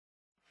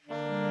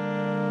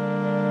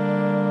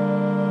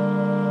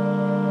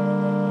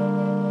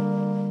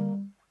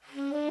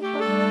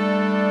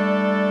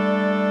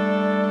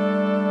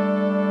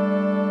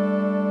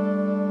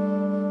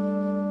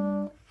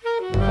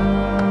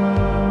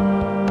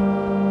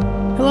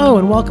Hello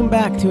and welcome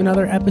back to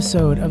another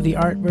episode of the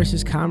Art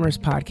vs. Commerce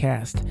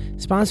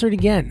podcast, sponsored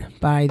again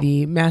by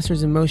the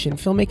Masters in Motion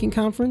Filmmaking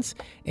Conference,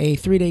 a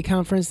 3-day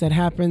conference that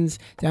happens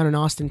down in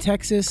Austin,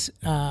 Texas,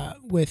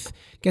 with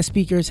guest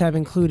speakers have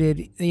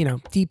included,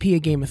 DP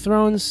of Game of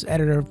Thrones,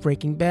 editor of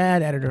Breaking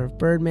Bad, editor of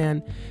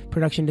Birdman,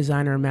 production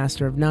designer and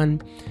master of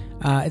none.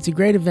 It's a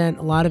great event,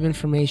 a lot of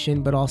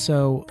information, but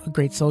also a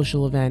great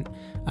social event.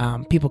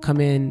 People come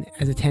in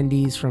as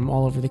attendees from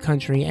all over the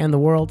country and the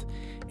world,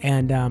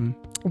 and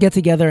get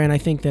together, and I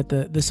think that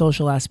the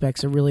social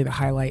aspects are really the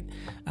highlight.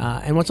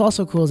 And what's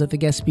also cool is that the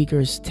guest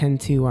speakers tend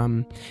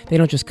to they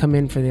don't just come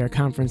in for their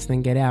conference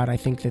then get out. I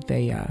think that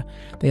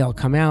they all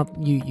come out.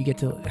 You get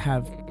to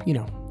have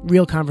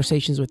real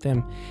conversations with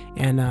them,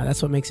 and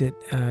that's what makes it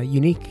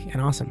unique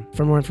and awesome.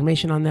 For more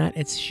information on that,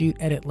 it's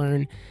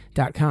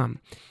shooteditlearn.com.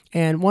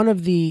 And one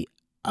of the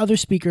other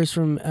speakers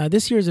from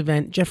this year's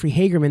event, Jeffrey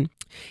Hagerman,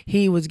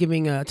 he was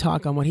giving a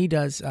talk on what he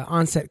does,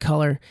 on-set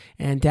color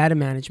and data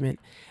management,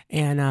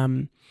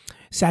 and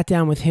sat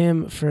down with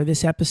him for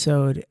this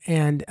episode,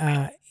 and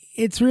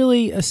it's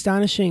really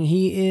astonishing.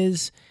 He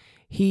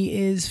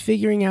is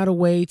figuring out a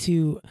way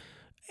to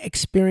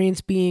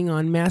experience being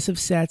on massive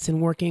sets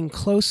and working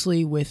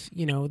closely with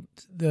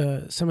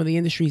some of the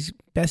industry's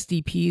best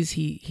DPs.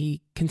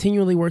 He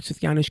continually works with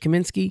Janusz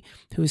Kaminski,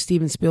 who is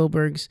Steven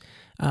Spielberg's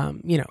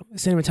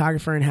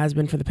cinematographer and has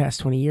been for the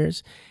past 20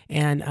 years.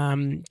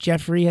 And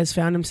Jeffrey has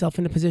found himself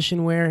in a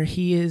position where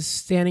he is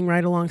standing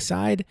right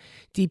alongside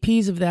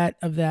DPs of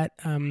that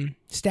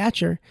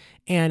stature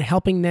and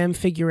helping them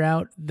figure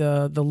out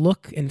the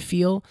look and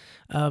feel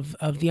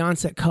of the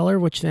onset color,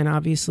 which then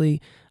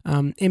obviously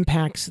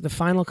impacts the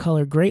final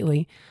color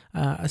greatly,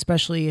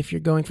 especially if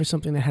you're going for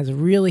something that has a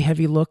really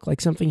heavy look,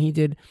 like something he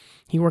did.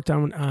 He worked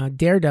on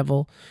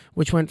Daredevil,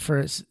 which went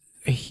for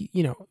a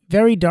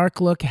very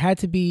dark look. It had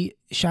to be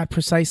shot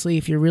precisely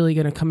if you're really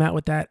going to come out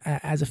with that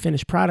as a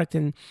finished product.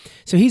 And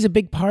so he's a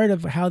big part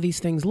of how these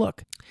things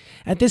look.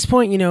 At this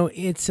point,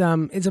 it's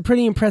a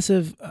pretty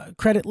impressive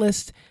credit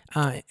list,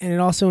 and it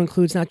also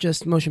includes not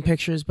just motion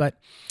pictures, but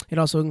it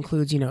also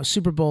includes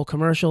Super Bowl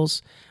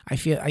commercials. I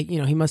feel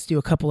he must do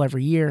a couple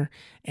every year,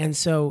 and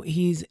so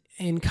he's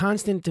in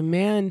constant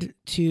demand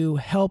to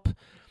help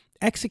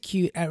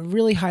execute at a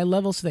really high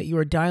level so that you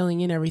are dialing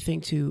in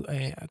everything to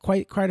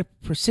quite a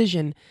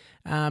precision,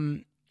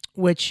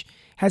 which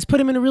has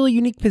put him in a really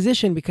unique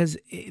position, because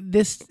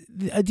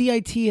a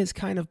DIT has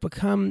kind of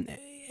become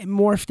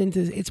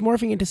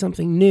morphing into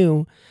something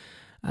new.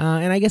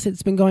 And I guess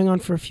it's been going on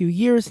for a few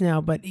years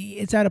now, but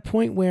it's at a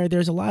point where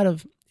there's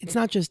it's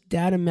not just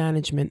data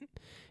management.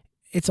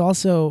 It's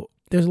also,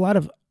 there's a lot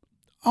of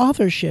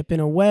authorship in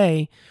a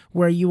way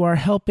where you are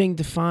helping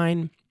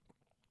define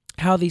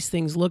how these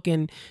things look.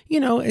 And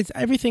it's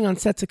everything on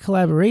sets of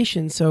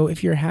collaboration. So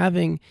if you're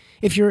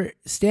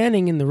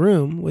standing in the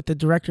room with the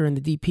director and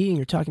the DP and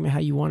you're talking about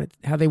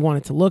how they want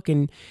it to look,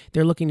 and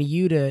they're looking to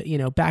you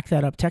to back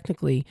that up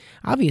technically,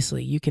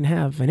 obviously you can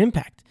have an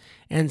impact.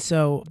 And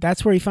so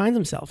that's where he finds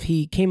himself.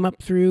 He came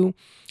up through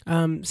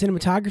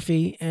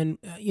cinematography, and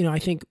I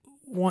think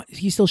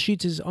he still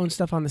shoots his own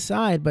stuff on the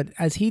side, but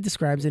as he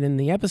describes it in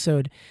the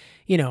episode,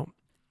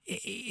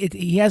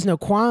 he has no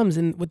qualms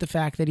with the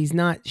fact that he's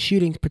not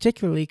shooting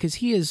particularly, because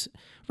he is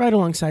right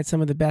alongside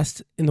some of the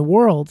best in the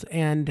world,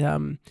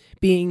 and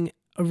being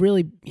a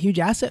really huge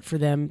asset for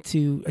them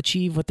to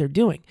achieve what they're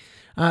doing.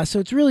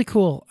 So it's really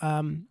cool.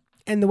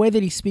 And the way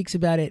that he speaks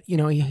about it,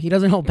 he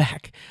doesn't hold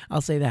back.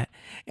 I'll say that.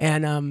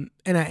 And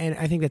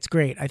I think that's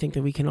great. I think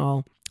that we can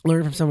all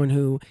learn from someone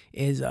who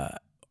is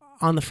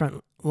on the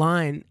front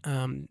line,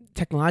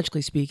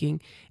 technologically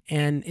speaking,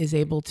 and is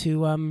able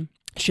to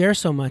share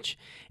so much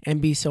and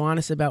be so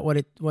honest about what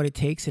it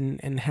takes,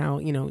 and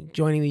how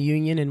joining the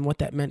union and what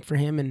that meant for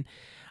him. And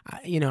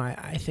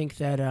I think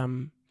that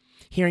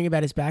hearing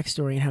about his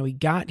backstory and how he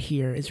got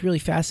here is really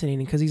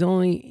fascinating, because he's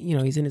only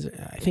he's in his,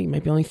 I think he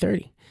might be only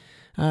 30.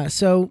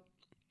 So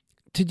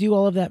to do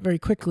all of that very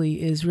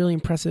quickly is really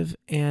impressive,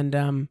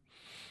 and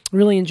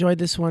really enjoyed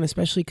this one,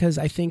 especially because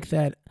I think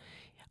that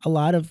a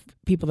lot of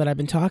people that I've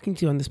been talking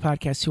to on this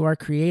podcast who are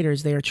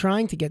creators, they are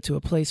trying to get to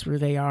a place where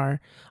they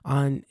are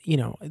on,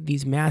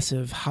 these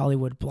massive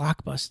Hollywood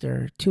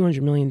blockbuster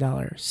 $200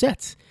 million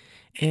sets.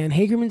 And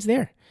Hagerman's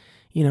there,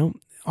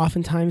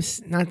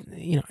 oftentimes not,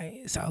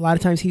 a lot of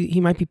times he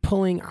might be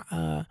pulling,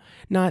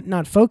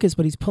 not focus,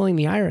 but he's pulling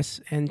the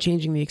iris and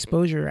changing the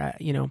exposure,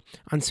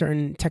 on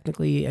certain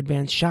technically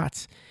advanced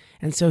shots.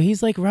 And so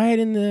he's like right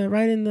in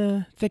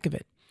the thick of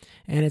it.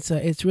 And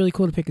it's really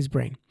cool to pick his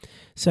brain.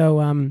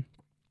 So,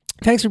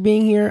 thanks for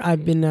being here.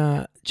 I've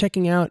been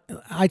checking out.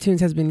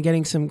 iTunes has been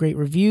getting some great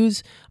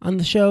reviews on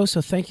the show,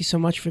 so thank you so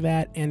much for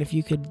that. And if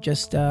you could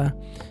just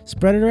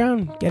spread it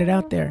around, get it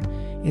out there.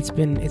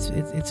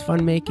 It's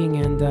fun making,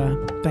 and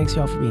thanks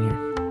y'all for being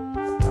here.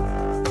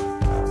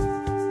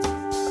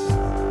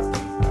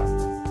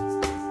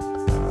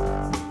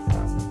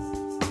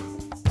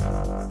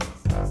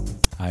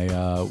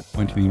 I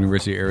went to the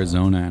University of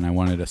Arizona, and I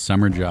wanted a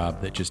summer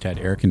job that just had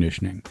air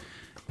conditioning.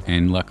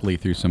 And luckily,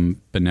 through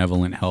some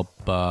benevolent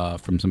help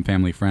from some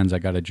family friends, I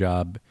got a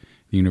job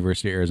at the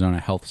University of Arizona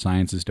Health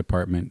Sciences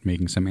Department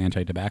making some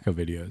anti-tobacco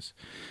videos.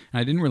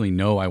 And I didn't really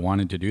know I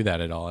wanted to do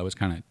that at all. I was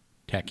kind of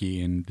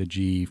techie, and the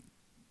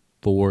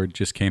G4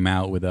 just came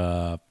out with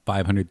a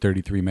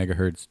 533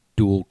 megahertz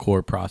dual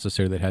core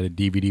processor that had a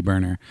DVD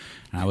burner.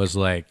 And I was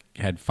like,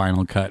 had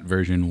Final Cut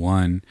version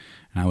 1,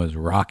 and I was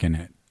rocking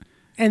it.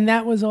 And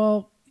that was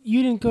all,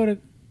 you didn't go to,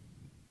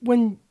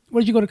 what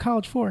did you go to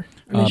college for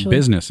initially?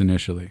 Business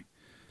initially.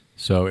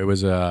 So it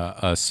was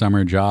a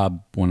summer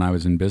job when I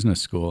was in business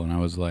school, and I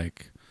was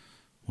like,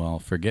 well,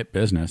 forget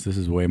business. This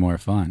is way more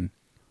fun.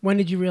 When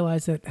did you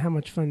realize that how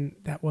much fun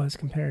that was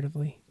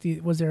comparatively?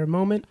 Was there a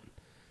moment?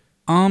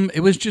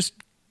 It was just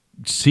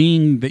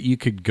seeing that you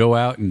could go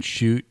out and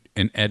shoot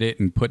and edit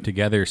and put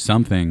together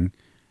something,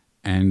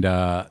 and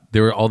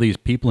there were all these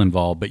people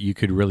involved, but you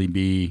could really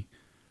be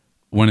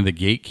one of the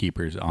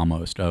gatekeepers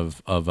almost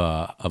of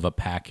a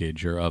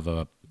package or of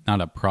a,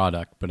 not a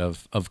product, but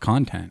of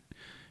content,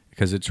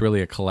 because it's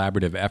really a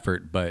collaborative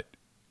effort, but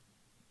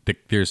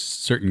there's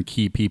certain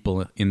key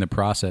people in the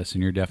process,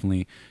 and you're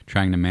definitely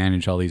trying to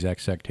manage all these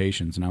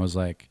expectations. And I was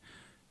like,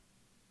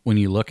 when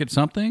you look at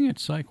something,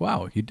 it's like,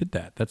 wow, you did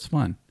that. That's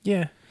fun.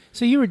 Yeah.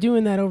 So you were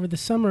doing that over the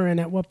summer, and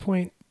at what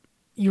point,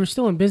 you were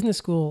still in business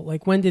school,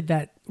 like when did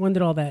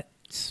all that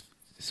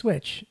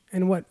switch,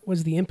 and what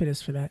was the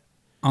impetus for that?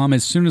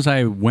 As soon as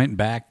I went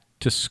back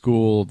to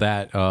school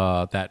that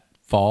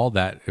fall,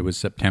 that it was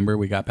September,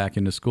 we got back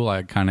into school,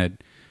 I kind of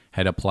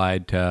had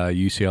applied to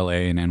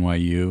UCLA and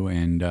NYU,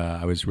 and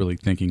I was really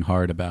thinking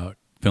hard about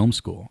film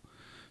school.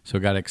 So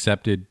I got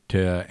accepted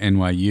to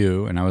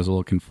NYU, and I was a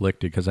little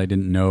conflicted because I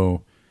didn't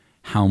know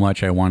how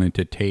much I wanted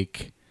to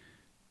take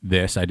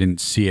this. I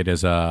didn't see it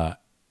as a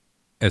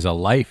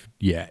life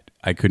yet.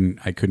 I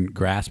couldn't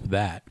grasp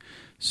that.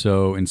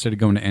 So instead of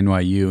going to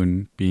NYU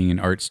and being an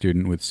art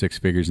student with 6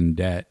 figures in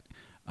debt,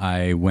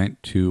 I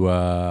went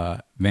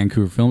to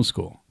Vancouver Film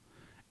School.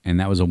 And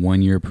that was a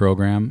 1-year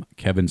program.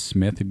 Kevin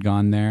Smith had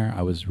gone there.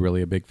 I was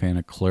really a big fan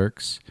of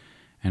Clerks.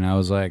 And I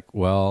was like,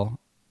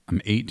 well,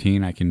 I'm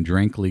 18. I can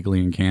drink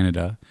legally in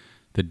Canada.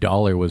 The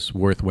dollar was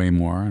worth way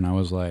more. And I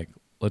was like,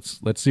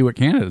 let's see what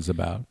Canada's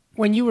about.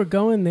 When you were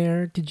going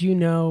there, did you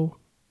know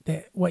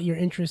that what your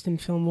interest in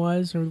film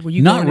was? Or were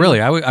you Not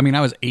really. I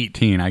was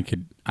 18.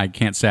 I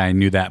can't say I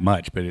knew that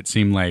much, but it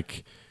seemed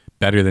like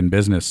better than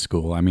business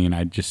school. I mean,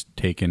 I'd just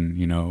taken,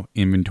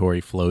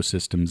 inventory flow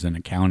systems and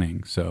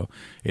accounting. So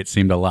it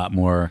seemed a lot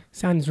more...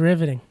 Sounds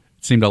riveting.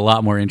 It seemed a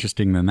lot more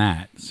interesting than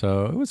that.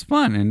 So it was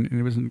fun, and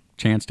it was a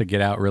chance to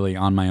get out really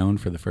on my own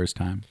for the first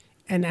time.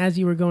 And as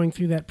you were going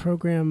through that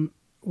program,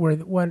 what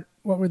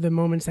were the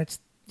moments that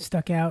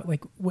stuck out?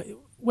 Like,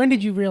 when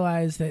did you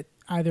realize that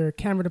either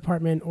camera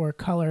department or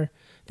color,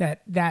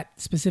 that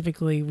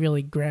specifically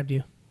really grabbed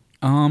you?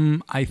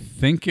 I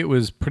think it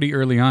was pretty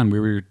early on. We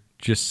were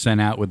just sent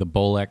out with a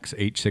Bolex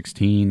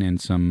H16 and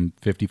some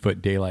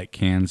 50-foot daylight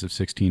cans of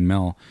 16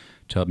 mil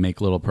to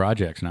make little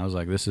projects. And I was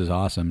like, this is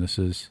awesome. This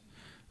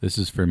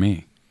is for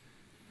me.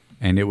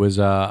 And it was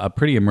a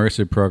pretty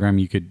immersive program.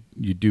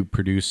 You'd do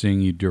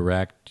producing, you'd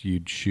direct,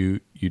 you'd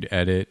shoot, you'd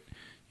edit,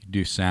 you'd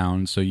do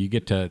sound. So you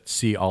get to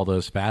see all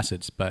those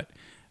facets. But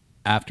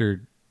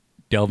after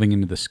delving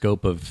into the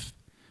scope of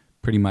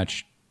pretty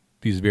much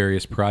these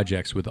various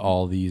projects with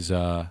all these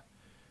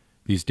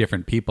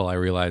different people, I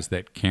realized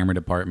that camera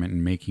department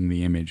and making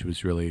the image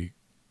was really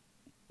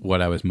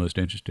what I was most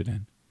interested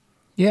in.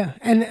 Yeah.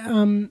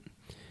 And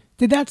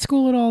did that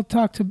school at all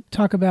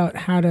talk about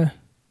how to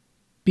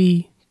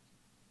be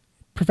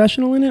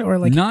professional in it, or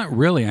like? Not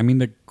really. I mean,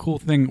 the cool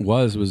thing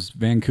was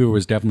Vancouver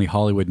was definitely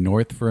Hollywood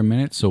North for a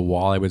minute. So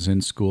while I was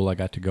in school, I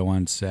got to go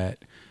on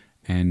set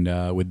and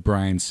with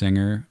Bryan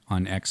Singer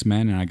on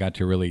X-Men, and I got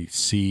to really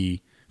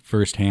see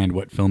firsthand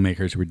what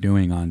filmmakers were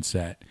doing on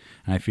set.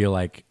 And I feel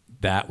like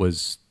that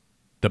was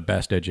the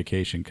best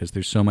education, because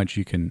there's so much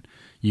you can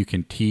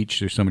teach,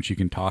 there's so much you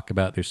can talk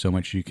about, there's so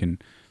much you can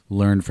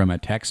learn from a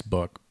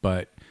textbook,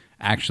 but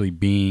actually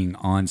being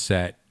on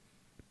set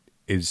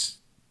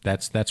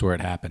that's where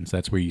it happens.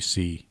 That's where you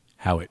see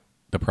how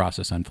the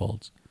process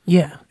unfolds.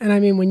 Yeah. And I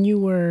mean, when you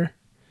were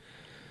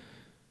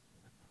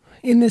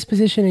in this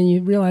position and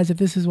you realize that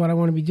this is what I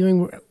want to be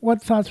doing,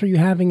 what thoughts were you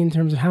having in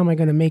terms of how am I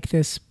going to make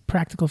this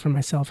practical for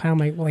myself? How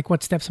am I, like,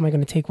 what steps am I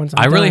going to take once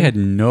I'm done? I really had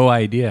no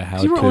idea how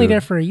to... You were only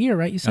there for a year,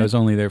 right? You said? I was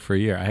only there for a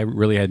year. I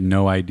really had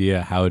no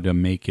idea how to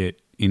make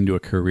it into a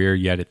career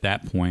yet at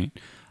that point.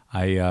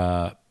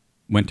 I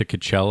went to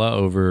Coachella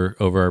over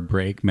our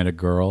break, met a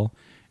girl,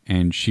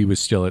 and she was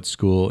still at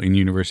school in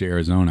University of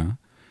Arizona.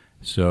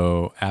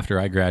 So after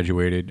I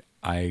graduated,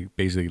 I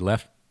basically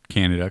left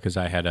Canada because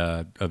I had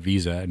a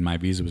visa and my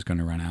visa was going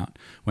to run out.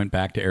 Went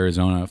back to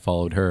Arizona,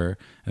 followed her,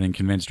 and then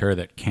convinced her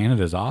that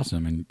Canada's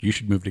awesome and you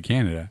should move to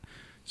Canada.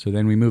 So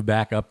then we moved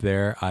back up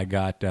there. I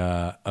got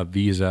a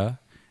visa,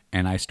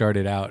 and I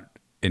started out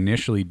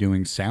initially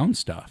doing sound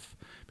stuff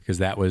because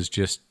that was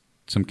just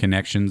some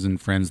connections and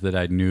friends that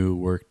I knew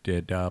worked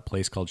at a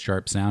place called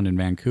Sharp Sound in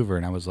Vancouver.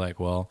 And I was like,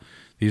 well,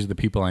 these are the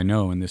people I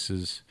know, and this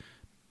is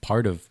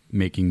part of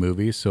making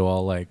movies, so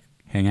I'll like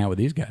hang out with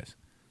these guys.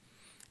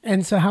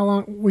 And so how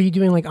long were you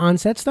doing, like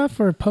on-set stuff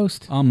or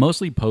post?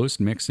 Mostly post,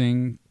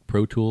 mixing,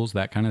 Pro Tools,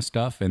 that kind of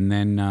stuff. And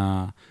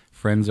then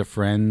friends of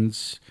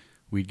friends,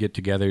 we'd get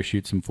together,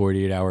 shoot some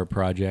 48-hour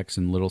projects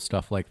and little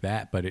stuff like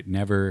that. But it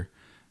never,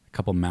 a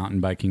couple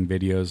mountain biking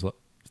videos,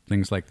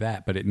 things like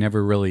that. But it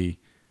never really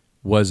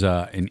was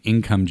an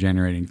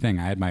income-generating thing.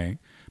 I had my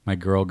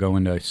girl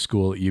going to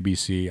school at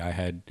UBC. I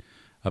had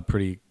a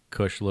pretty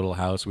cush little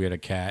house. We had a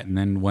cat. And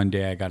then one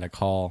day I got a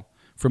call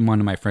from one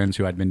of my friends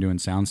who I'd been doing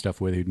sound stuff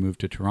with, who'd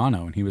moved to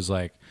Toronto. And he was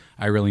like,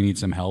 I really need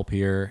some help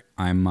here.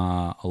 I'm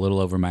a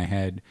little over my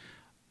head.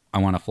 I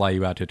want to fly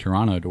you out to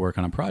Toronto to work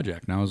on a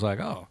project. And I was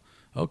like, oh,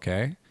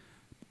 okay,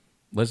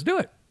 let's do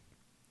it.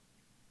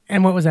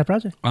 And what was that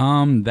project?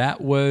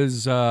 That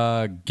was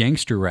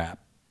gangster rap.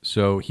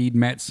 So he'd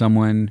met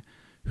someone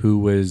who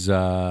was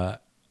an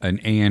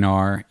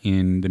A&R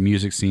in the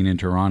music scene in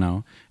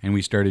Toronto, and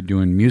we started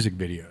doing music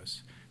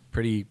videos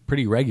pretty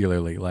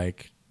regularly,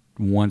 like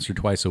once or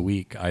twice a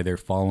week, either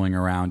following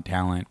around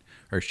talent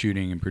or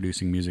shooting and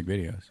producing music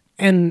videos.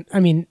 And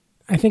I mean,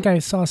 I think I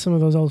saw some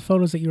of those old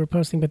photos that you were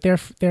posting, but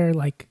they're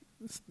like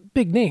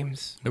big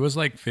names. It was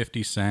like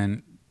 50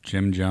 Cent,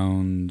 Jim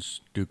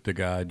Jones, Duke the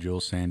God,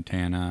 Jules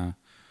Santana,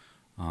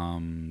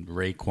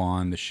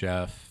 Raekwon, the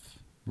Chef,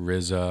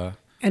 RZA,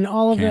 and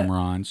all of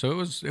Cameron. So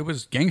it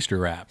was gangster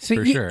rap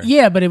for sure.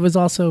 Yeah, but it was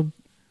also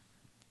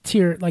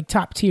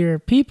top tier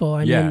people.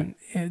 I mean,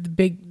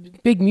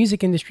 big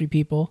music industry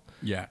people.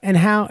 Yeah.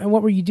 And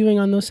what were you doing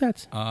on those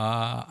sets?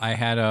 I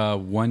had a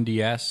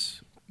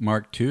 1DS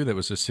Mark II that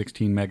was a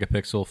 16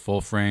 megapixel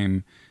full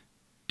frame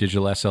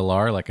digital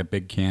SLR, like a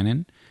big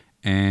Canon,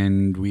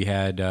 and we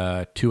had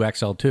two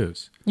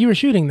XL2s. You were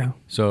shooting though.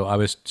 So I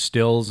was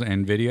stills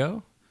and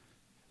video.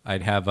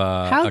 I'd have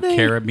a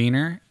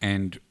carabiner,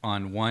 and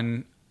on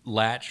one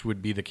latch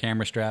would be the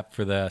camera strap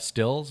for the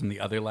stills, and the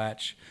other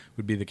latch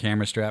would be the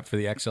camera strap for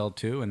the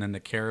XL2, and then the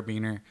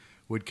carabiner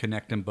would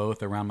connect them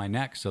both around my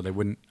neck, so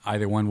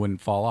either one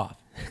wouldn't fall off.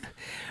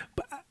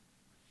 But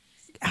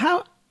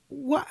how'd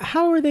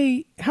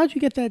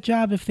you get that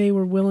job if they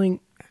were willing?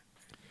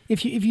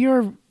 If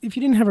you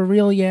didn't have a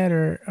reel yet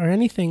or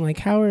anything, like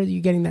how are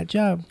you getting that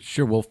job?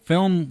 Sure. Well,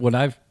 film, what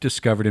I've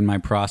discovered in my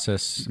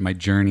process, my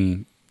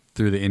journey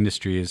through the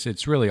industry, is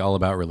it's really all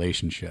about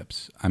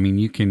relationships. I mean,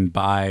 you can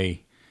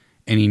buy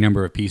any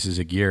number of pieces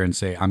of gear and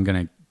say, I'm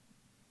going to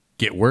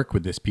get work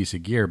with this piece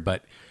of gear,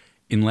 but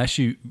unless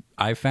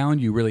I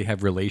found you really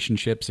have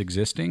relationships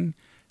existing,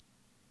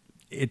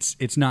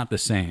 it's not the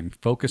same.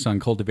 Focus on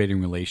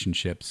cultivating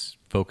relationships.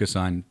 Focus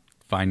on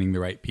finding the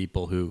right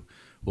people who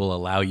will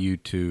allow you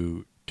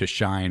to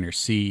shine or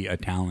see a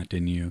talent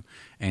in you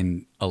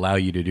and allow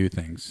you to do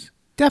things.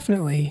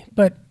 Definitely,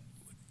 but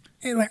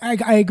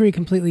I agree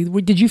completely.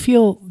 Did you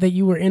feel that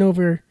you were in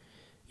over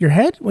your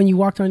head when you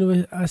walked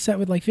onto a set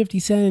with like 50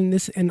 Cent and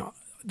this and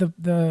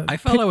the? I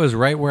felt I was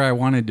right where I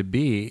wanted to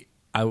be.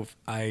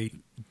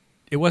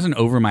 It wasn't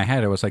over my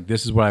head. I was like,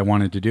 this is what I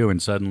wanted to do.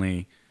 And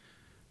suddenly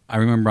I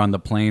remember on the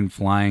plane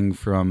flying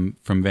from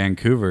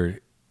Vancouver,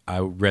 I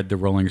read the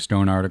Rolling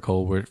Stone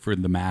article for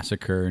the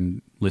massacre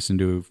and listened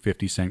to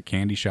 50 Cent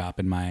Candy Shop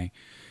in my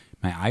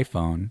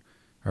iPhone,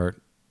 or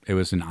it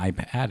was an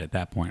iPad at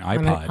that point.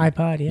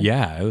 iPod, yeah.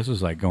 Yeah, this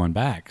was like going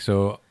back.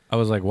 So I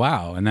was like,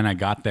 wow. And then I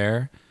got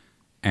there,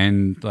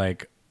 and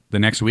like the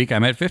next week I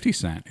met 50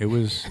 Cent. It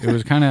was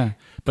kind of,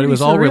 but it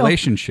was all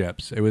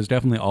relationships. It was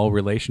definitely all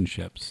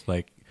relationships.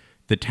 Like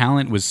the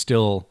talent was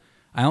still,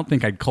 I don't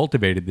think I'd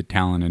cultivated the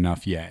talent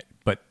enough yet,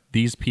 but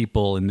these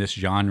people in this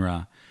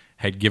genre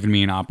had given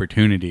me an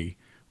opportunity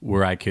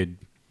where I could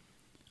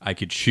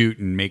shoot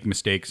and make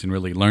mistakes and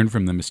really learn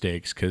from the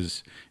mistakes.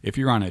 Because if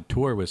you're on a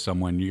tour with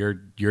someone,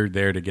 you're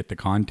there to get the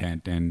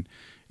content, and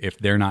if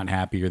they're not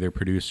happy or their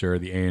producer or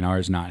the A&R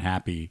is not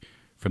happy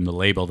from the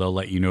label, they'll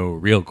let you know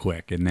real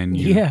quick, and then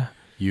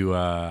you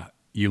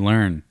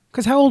learn.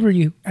 Because how old were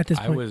you at this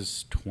point? I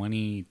was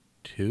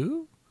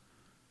 22.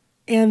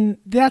 And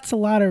that's a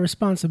lot of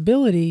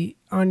responsibility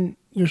on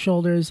your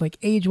shoulders, like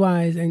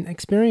age-wise and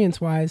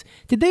experience-wise.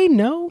 Did they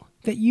know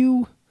that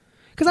you?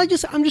 Because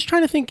I'm just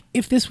trying to think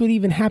if this would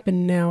even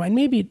happen now, and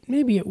maybe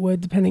it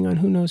would, depending on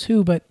who knows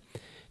who. But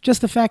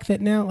just the fact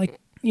that now, like,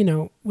 you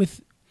know,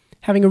 with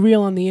having a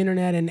reel on the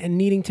internet and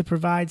needing to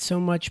provide so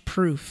much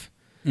proof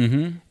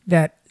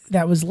that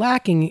was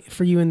lacking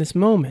for you in this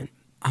moment.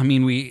 I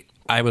mean,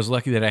 I was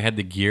lucky that I had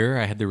the gear,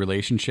 I had the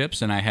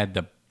relationships, and I had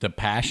the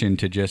passion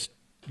to just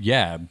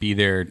be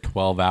there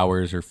 12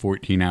 hours or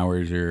 14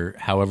 hours or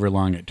however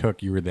long it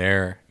took. You were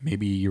there.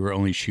 Maybe you were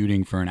only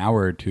shooting for an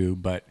hour or two,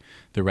 but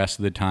the rest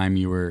of the time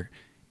you were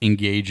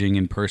engaging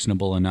and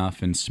personable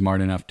enough and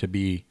smart enough to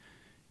be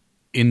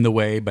in the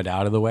way but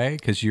out of the way,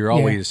 because you're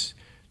always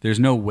there's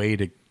no way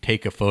to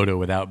take a photo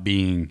without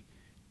being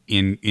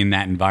in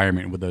that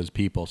environment with those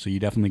people. So you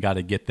definitely got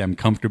to get them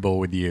comfortable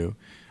with you.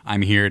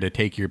 I'm here to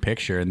take your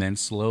picture, and then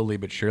slowly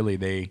but surely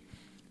they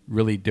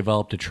really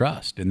developed a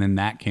trust, and then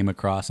that came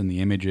across in the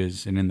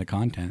images and in the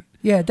content.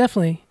 Yeah,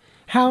 definitely.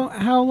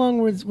 How long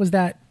was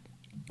that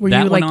were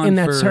That you went like on in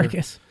that for-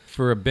 circus?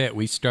 For a bit,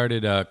 we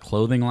started a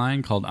clothing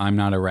line called I'm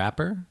Not a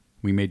Rapper.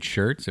 We made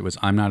shirts. It was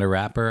I'm Not a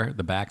Rapper.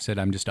 The back said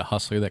I'm just a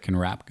hustler that can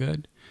rap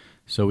good.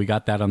 So we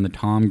got that on the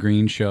Tom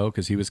Green show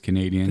because he was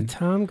Canadian. The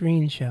Tom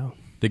Green Show.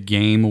 The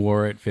Game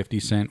wore it. 50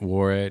 Cent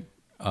wore it.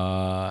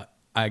 I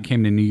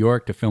came to New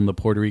York to film the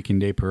Puerto Rican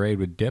Day Parade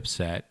with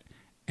Dipset,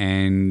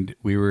 and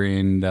we were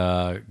in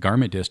the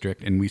Garment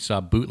District, and we saw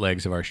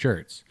bootlegs of our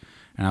shirts.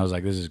 And I was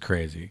like, this is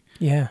crazy.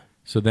 Yeah.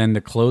 So then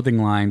the clothing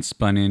line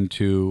spun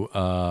into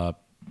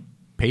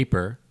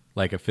paper,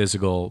 like a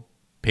physical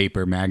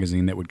paper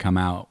magazine that would come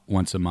out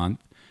once a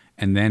month.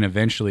 And then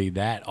eventually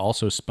that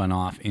also spun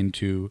off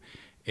into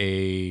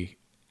a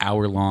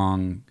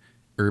hour-long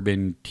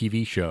urban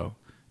TV show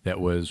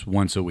that was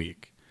once a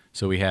week.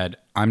 So we had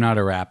I'm Not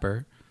a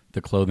Rapper,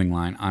 the clothing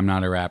line, I'm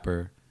Not a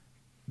Rapper,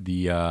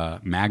 the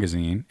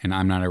magazine, and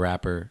I'm Not a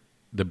Rapper,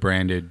 the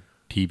branded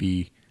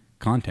TV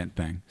content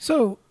thing.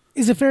 So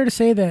is it fair to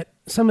say that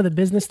some of the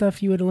business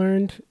stuff you had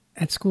learned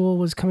at school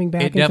was coming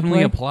back It into definitely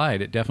play?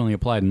 applied. It definitely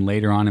applied. And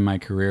later on in my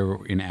career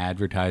in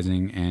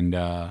advertising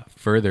and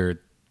further,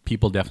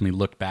 people definitely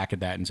looked back at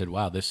that and said,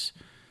 wow, this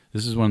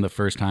is one of the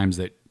first times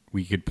that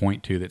we could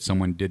point to that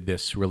someone did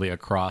this really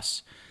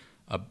across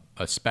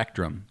a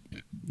spectrum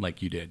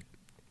like you did.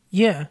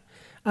 Yeah.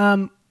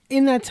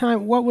 In that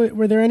time, what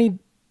were there any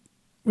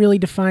really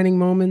defining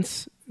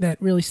moments that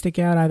really stick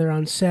out either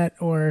on set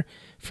or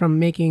from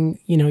making,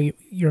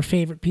 your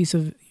favorite piece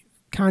of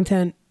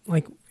content,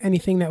 like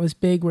anything that was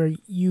big where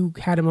you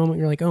had a moment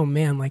you're like, oh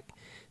man, like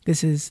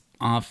this is...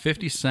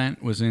 50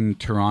 Cent was in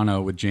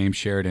Toronto with James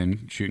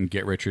Sheridan shooting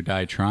Get Rich or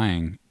Die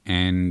Trying,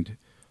 and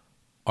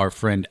our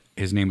friend,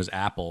 his name was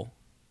Apple.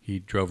 He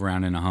drove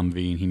around in a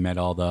Humvee and he met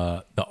all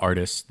the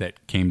artists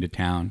that came to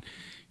town.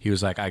 He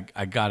was like,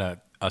 I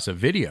got us a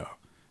video.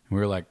 And we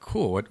were like,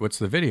 cool, what's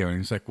the video? And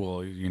he's like, well,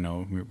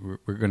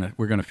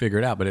 we're gonna figure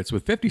it out, but it's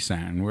with 50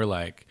 Cent. And we're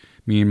like,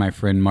 me and my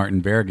friend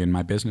Martin Berrigan,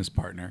 my business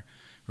partner,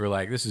 we're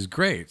like, this is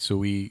great. So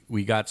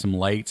we got some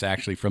lights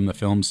actually from the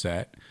film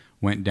set,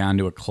 went down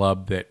to a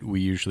club that we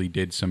usually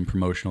did some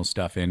promotional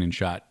stuff in and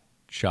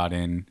shot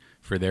in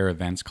for their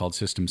events called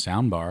System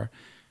Soundbar.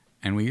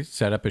 And we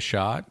set up a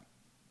shot,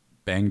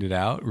 banged it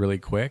out really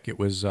quick. It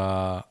was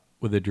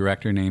with a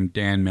director named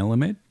Dan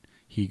Millimet.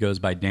 He goes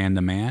by Dan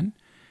the Man.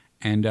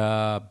 And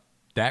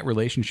that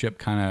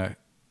relationship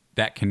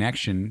that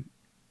connection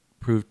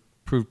proved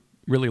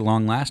really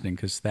long lasting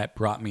because that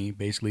brought me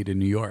basically to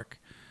New York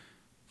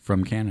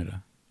from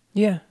Canada.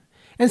 Yeah.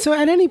 And so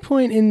at any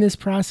point in this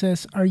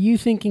process, are you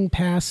thinking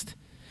past,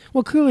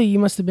 well, clearly you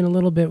must have been a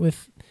little bit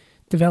with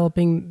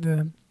developing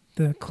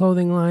the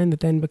clothing line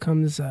that then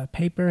becomes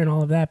paper and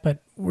all of that,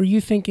 but were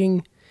you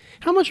thinking,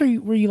 how much were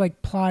you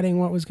like plotting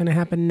what was going to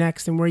happen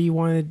next and where you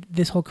wanted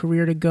this whole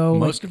career to go?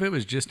 Most of it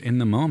was just in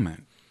the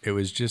moment. It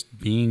was just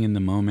being in the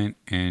moment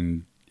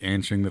and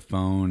answering the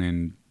phone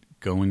and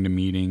going to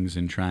meetings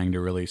and trying to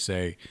really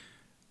say,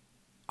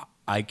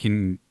 I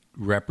can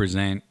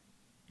represent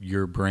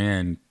your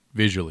brand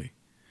visually,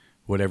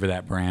 whatever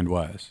that brand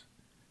was.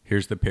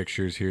 Here's the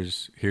pictures.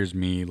 Here's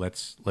me.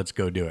 Let's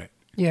go do it.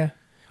 Yeah.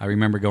 I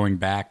remember going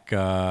back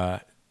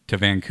to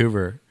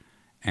Vancouver,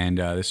 and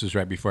this was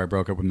right before I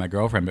broke up with my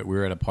girlfriend, but we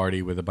were at a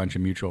party with a bunch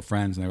of mutual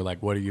friends, and they were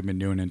like, what have you been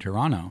doing in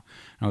Toronto?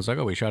 And I was like,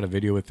 oh, we shot a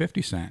video with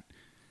 50 Cent.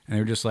 And they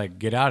were just like,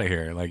 get out of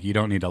here. Like, you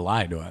don't need to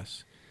lie to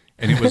us.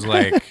 And it was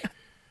like...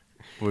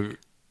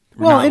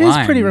 Well, it is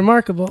pretty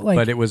remarkable.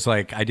 But it was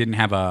like I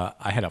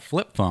had a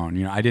flip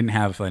phone. I didn't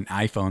have an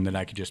iPhone that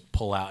I could just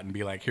pull out and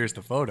be like, here's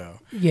the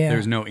photo. Yeah.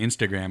 There's no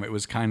Instagram. It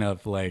was kind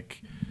of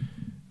like,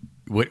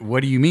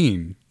 what do you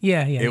mean?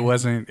 Yeah. It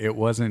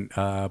wasn't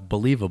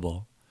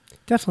believable.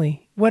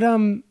 Definitely. What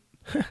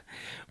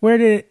where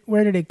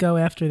did it go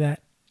after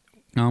that?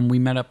 We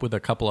met up with a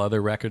couple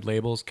other record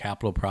labels.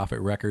 Capital Prophet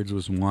Records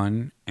was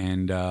one,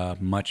 and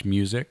Much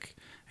Music,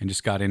 and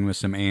just got in with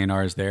some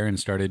A&Rs there and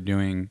started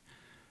doing.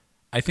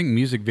 I think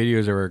music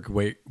videos are a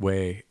great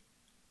way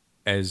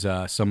as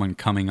someone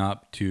coming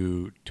up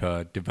to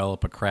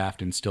develop a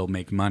craft and still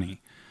make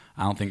money.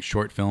 I don't think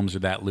short films are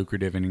that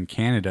lucrative, and in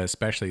Canada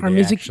especially, Are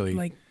music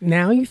like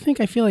now? You think?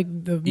 I feel like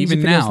the music even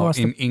videos now lost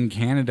in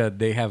Canada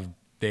they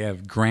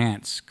have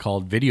grants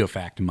called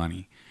VideoFact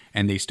money,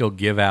 and they still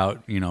give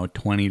out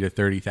 $20,000 to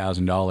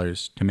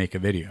 $30,000 to make a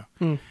video,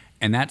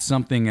 and that's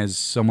something as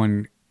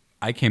someone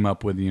I came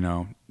up with.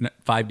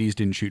 5Ds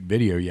didn't shoot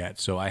video yet,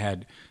 so I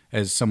had.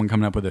 As someone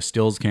coming up with a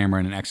stills camera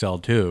and an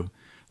XL2,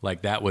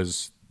 like that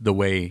was the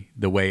way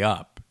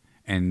up.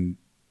 And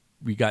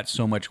we got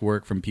so much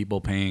work from people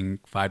paying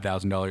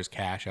 $5,000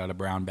 cash out of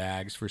brown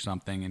bags for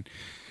something. And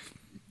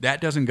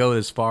that doesn't go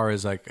as far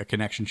as like a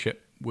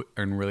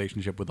and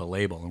relationship with a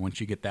label. And once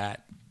you get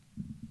that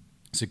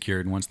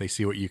secured, and once they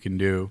see what you can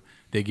do,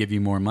 they give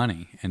you more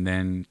money. And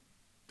then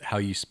how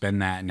you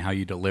spend that and how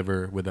you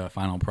deliver with a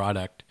final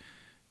product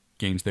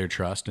gains their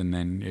trust. And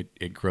then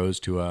it grows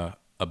to a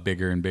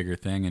bigger and bigger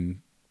thing and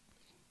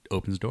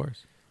opens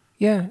doors.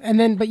 Yeah. And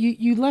then, but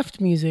you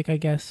left music, I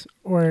guess,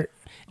 or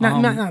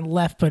Not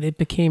left, but it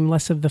became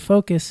less of the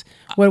focus.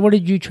 What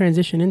did you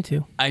transition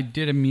into? I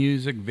did a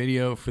music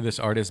video for this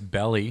artist,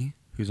 Belly,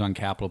 who's on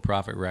Capital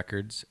Prophet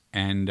Records,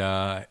 and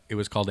it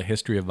was called A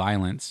History of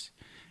Violence.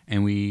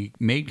 And we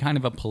made kind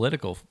of a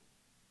political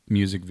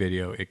music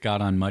video. It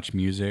got on Much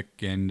Music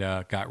and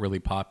got really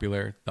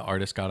popular. The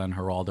artist got on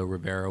Geraldo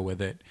Rivera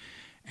with it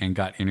and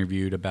got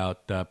interviewed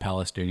about the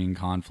Palestinian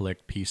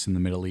conflict, peace in the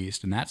Middle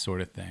East, and that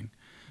sort of thing.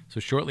 So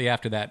shortly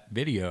after that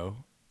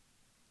video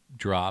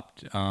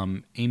dropped,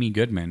 Amy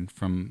Goodman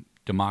from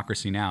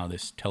Democracy Now!,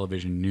 this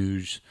television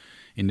news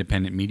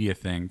independent media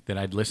thing that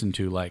I'd listen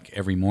to like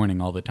every morning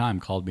all the time,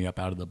 called me up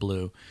out of the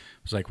blue.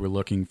 It was like, we're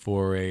looking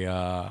for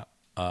a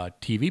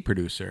TV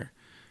producer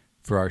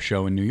for our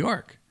show in New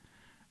York.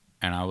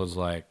 And I was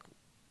like,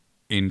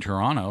 in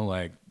Toronto,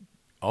 like,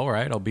 all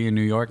right, I'll be in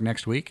New York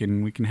next week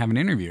and we can have an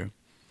interview.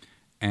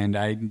 And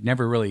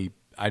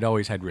I'd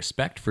always had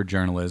respect for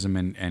journalism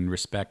and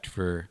respect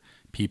for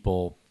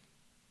people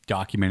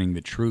documenting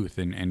the truth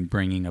and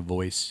bringing a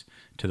voice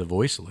to the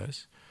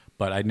voiceless.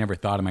 But I'd never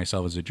thought of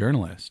myself as a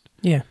journalist.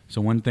 Yeah.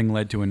 So one thing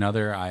led to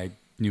another. I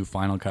knew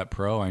Final Cut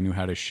Pro. I knew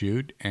how to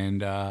shoot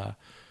and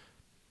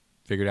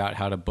figured out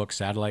how to book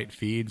satellite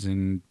feeds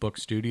and book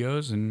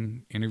studios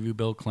and interview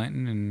Bill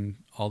Clinton and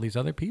all these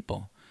other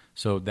people.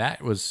 So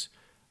that was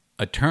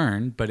a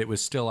turn, but it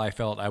was still, I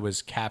felt I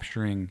was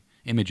capturing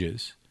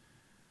images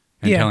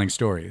and telling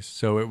stories.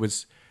 So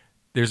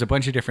there's a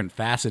bunch of different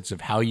facets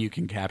of how you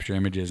can capture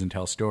images and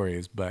tell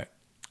stories, but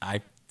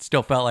I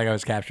still felt like I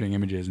was capturing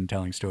images and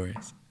telling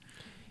stories.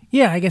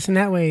 Yeah, I guess in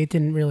that way it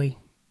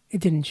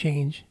didn't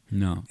change.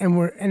 No.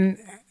 And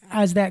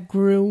as that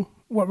grew,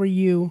 what were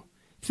you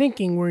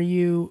thinking? Were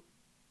you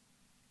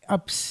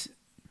was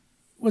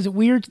it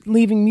weird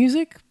leaving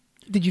music?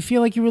 Did you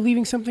feel like you were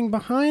leaving something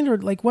behind, or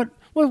like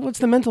what's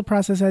the mental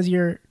process as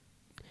you're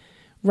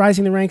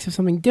rising the ranks of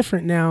something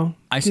different now?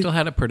 I still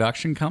had a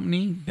production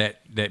company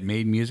that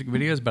made music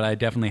videos, but I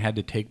definitely had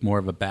to take more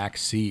of a back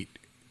seat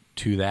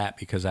to that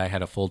because I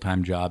had a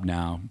full-time job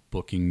now,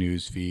 booking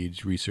news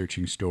feeds,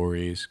 researching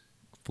stories,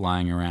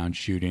 flying around,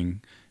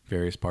 shooting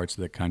various parts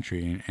of the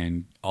country,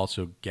 and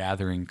also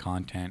gathering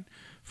content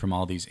from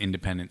all these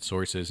independent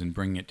sources and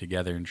bringing it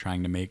together and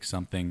trying to make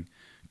something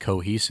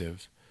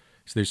cohesive.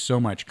 So there's so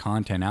much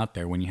content out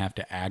there. When you have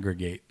to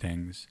aggregate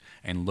things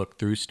and look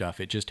through stuff,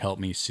 it just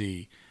helped me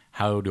see,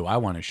 how do I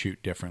want to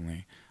shoot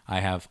differently? I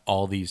have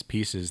all these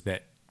pieces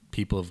that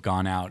people have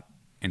gone out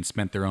and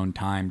spent their own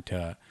time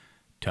to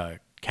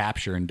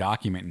capture and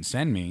document and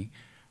send me,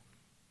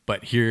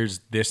 but here's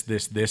this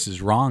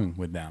is wrong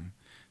with them.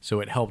 So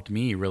it helped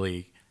me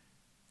really,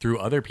 through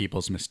other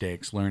people's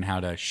mistakes, learn how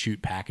to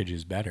shoot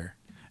packages better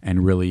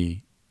and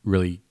really,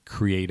 really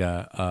create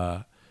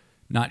a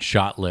not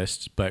shot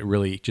lists, but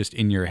really just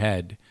in your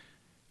head,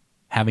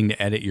 having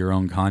to edit your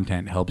own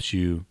content helps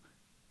you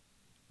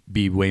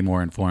be way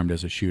more informed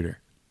as a shooter.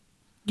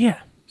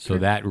 Yeah. So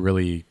that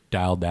really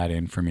dialed that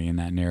in for me in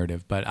that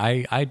narrative. But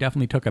I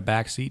definitely took a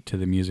backseat to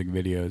the music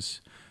videos,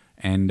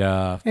 and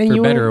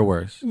for better or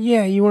worse.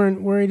 Yeah, you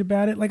weren't worried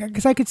about it, like,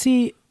 because I could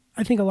see.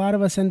 I think a lot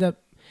of us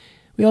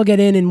we all get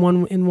in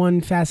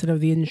one facet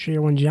of the industry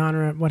or one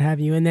genre, what have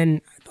you, and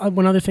then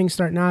when other things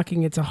start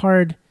knocking, it's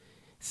hard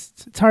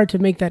to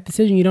make that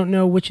decision. You don't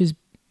know which is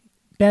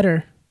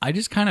better. I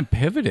just kind of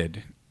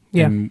pivoted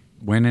and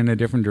went in a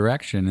different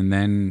direction, and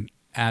then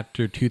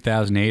after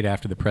 2008,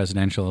 after the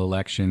presidential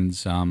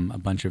elections, a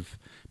bunch of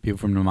people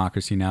from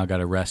Democracy Now!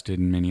 Got arrested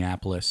in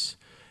Minneapolis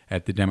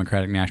at the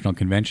Democratic National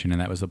Convention, and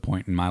that was the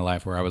point in my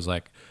life where I was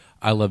like,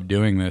 I love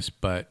doing this,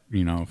 but,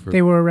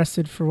 They were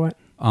arrested for what?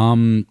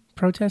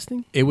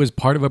 Protesting? It was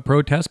part of a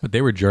protest, but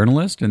they were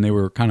journalists, and they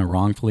were kind of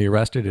wrongfully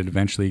arrested. It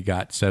eventually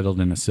got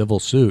settled in a civil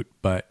suit,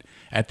 but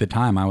at the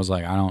time, I was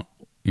like,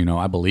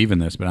 I believe in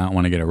this, but I don't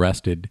want to get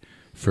arrested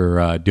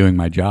for doing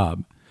my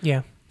job.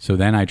 Yeah. So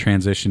then I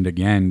transitioned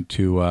again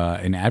to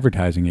an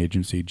advertising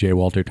agency, J.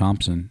 Walter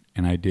Thompson,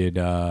 and I did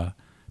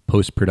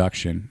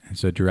post-production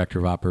as a director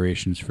of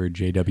operations for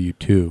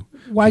JW2.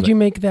 Why'd you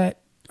make that?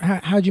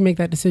 How'd you make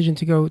that decision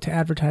to go to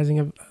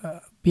advertising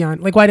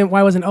beyond? Like,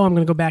 why wasn't? I'm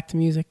going to go back to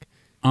music.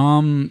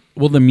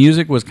 Well, the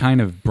music was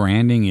kind of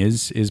branding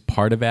is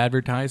part of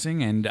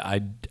advertising, and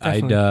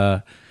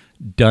I'd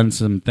done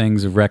some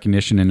things of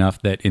recognition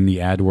enough that in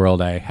the ad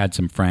world I had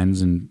some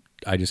friends, and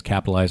I just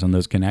capitalized on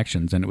those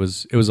connections. And it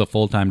was a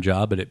full-time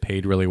job, but it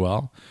paid really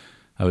well.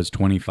 I was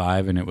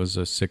 25 and it was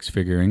a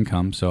 6-figure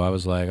income. So I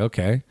was like,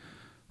 okay,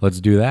 let's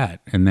do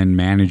that. And then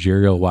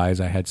managerial wise,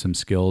 I had some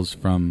skills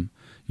from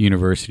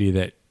university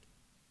that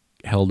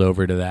held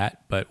over to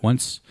that. But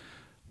once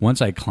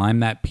I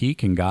climbed that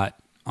peak and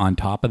got on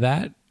top of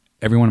that,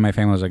 everyone in my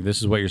family was like, this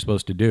is what you're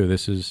supposed to do.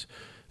 This is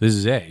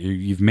it.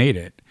 You've made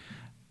it.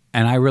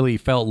 And I really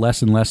felt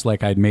less and less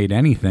like I'd made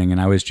anything.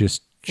 And I was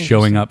just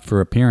showing up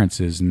for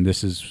appearances, and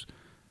this is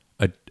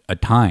a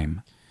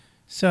time.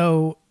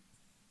 So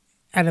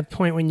at a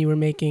point when you were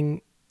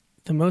making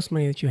the most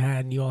money that you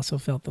had, you also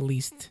felt the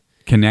least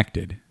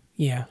connected.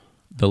 Yeah.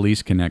 The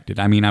least connected.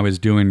 I mean, I was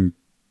doing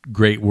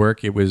great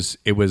work. It was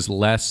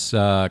less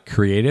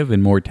creative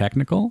and more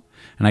technical,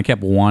 and I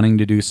kept wanting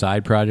to do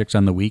side projects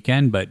on the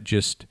weekend, but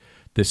just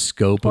the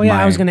scope of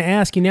I was going to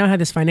ask, you now had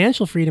this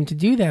financial freedom to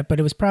do that, but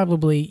it was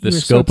probably the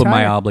scope of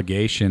my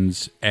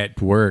obligations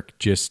at work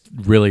just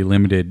really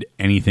limited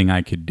anything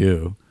I could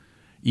do,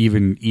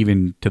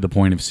 even to the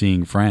point of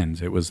seeing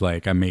friends. It was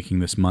like, I'm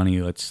making this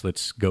money,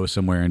 let's go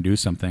somewhere and do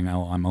something.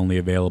 I'm only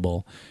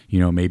available,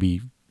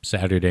 maybe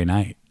Saturday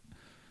night.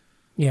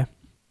 Yeah.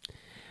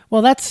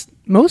 Well, that's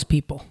most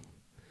people.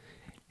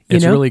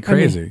 It's really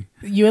crazy.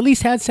 I mean, you at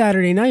least had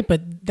Saturday night,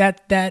 but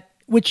that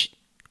which,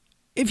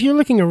 if you're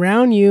looking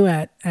around you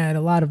at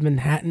a lot of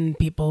Manhattan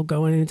people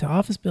going into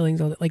office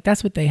buildings, like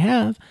that's what they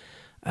have.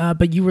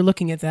 But you were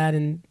looking at that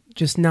and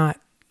just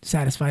not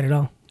satisfied at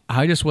all.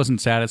 I just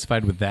wasn't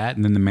satisfied with that.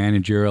 And then the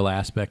managerial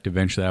aspect,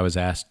 eventually I was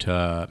asked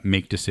to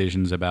make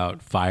decisions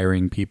about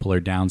firing people or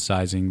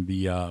downsizing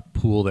the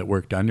pool that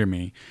worked under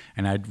me.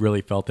 And I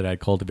really felt that I'd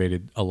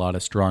cultivated a lot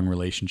of strong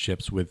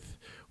relationships with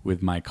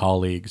my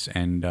colleagues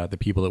and the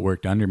people that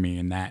worked under me.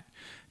 And that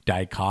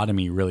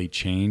dichotomy really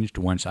changed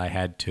once I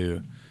had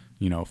to,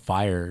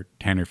 fire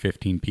 10 or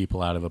 15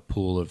 people out of a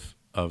pool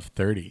of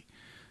 30.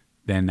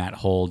 Then that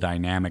whole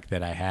dynamic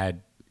that I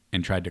had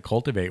and tried to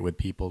cultivate with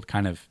people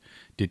kind of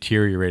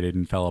deteriorated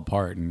and fell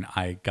apart. And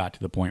I got to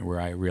the point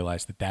where I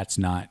realized that that's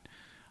not,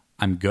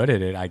 I'm good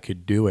at it, I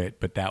could do it,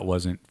 but that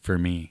wasn't for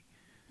me.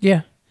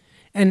 Yeah.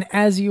 And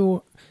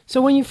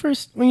so when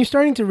you're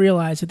starting to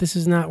realize that this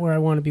is not where I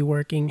want to be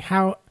working,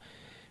 how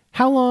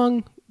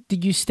long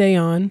did you stay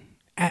on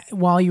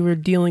while you were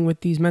dealing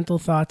with these mental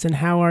thoughts, and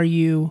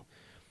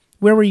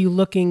where were you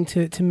looking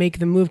to make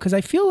the move? Because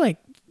I feel like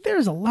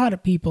there's a lot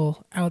of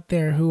people out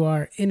there who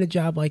are in a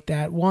job like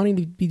that, wanting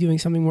to be doing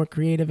something more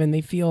creative, and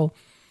they feel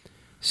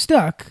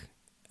stuck,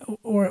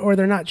 or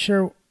they're not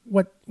sure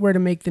where to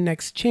make the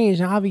next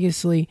change. Now,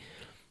 obviously,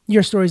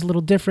 your story is a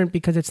little different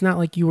because it's not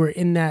like you were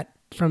in that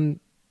from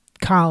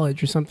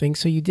college or something,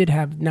 so you did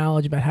have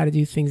knowledge about how to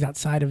do things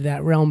outside of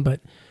that realm. But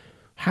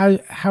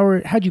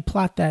how'd you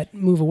plot that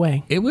move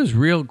away? It was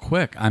real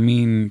quick. I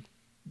mean,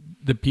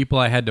 the people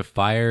I had to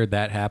fire,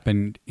 that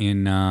happened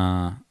in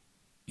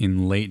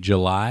late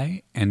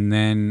July, and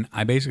then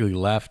I basically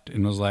left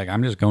and was like,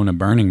 I'm just going to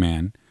Burning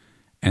Man,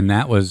 and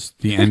that was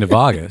the end of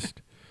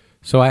August.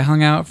 So I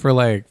hung out for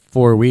like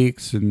 4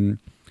 weeks and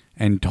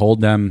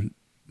told them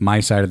my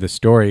side of the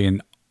story,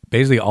 and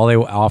basically all they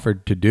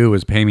offered to do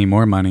was pay me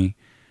more money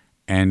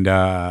and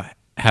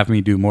have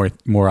me do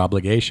more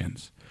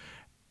obligations.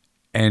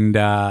 And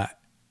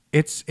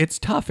it's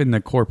tough in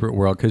the corporate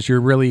world because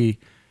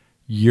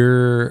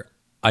your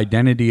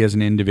identity as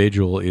an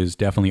individual is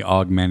definitely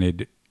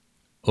augmented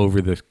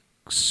over the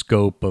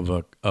scope of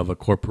a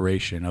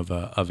corporation, of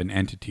an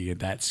entity at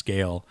that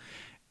scale,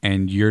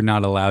 and you're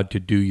not allowed to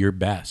do your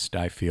best,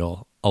 I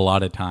feel, a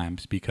lot of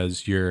times,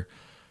 because your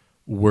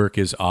work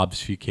is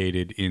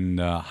obfuscated in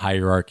the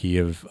hierarchy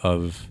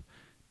of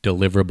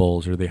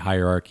deliverables, or the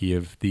hierarchy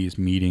of these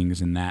meetings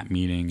and that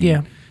meeting,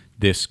 and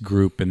this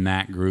group and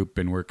that group,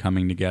 and we're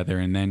coming together.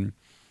 And then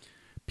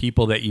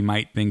people that you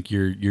might think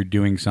you're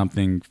doing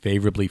something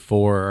favorably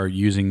for are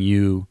using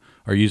you,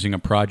 or using a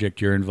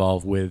project you're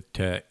involved with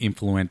to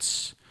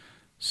influence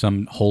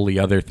some wholly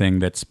other thing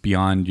that's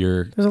beyond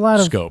your scope. There's a lot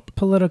of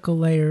political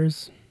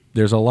layers.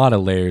 There's a lot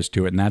of layers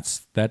to it, and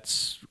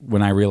that's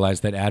when I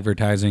realized that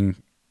advertising,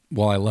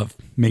 while I love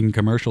making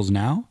commercials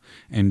now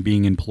and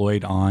being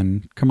employed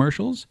on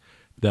commercials,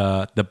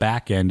 the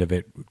back end of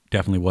it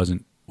definitely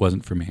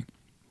wasn't for me.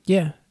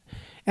 Yeah.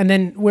 And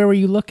then where were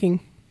you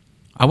looking?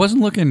 I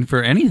wasn't looking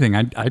for anything.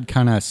 I'd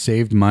kind of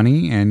saved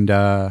money, and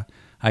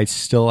I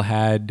still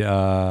had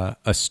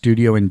a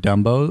studio in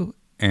Dumbo,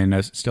 and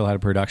I still had a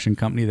production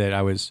company that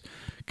I was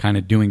kind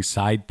of doing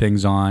side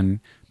things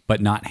on,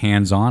 but not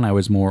hands-on. I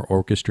was more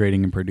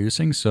orchestrating and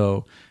producing.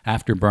 So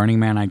after Burning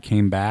Man, I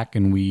came back,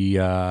 and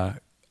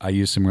I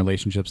used some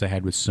relationships I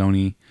had with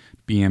Sony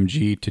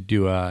BMG to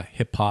do a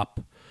hip-hop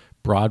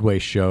Broadway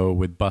show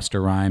with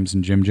Busta Rhymes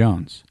and Jim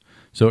Jones.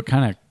 So it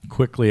kind of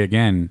quickly,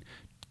 again,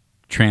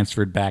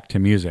 transferred back to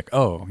music.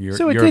 Oh, you're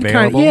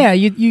available?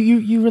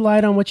 You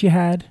relied on what you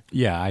had.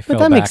 Yeah, I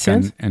fell back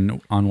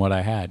on what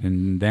I had.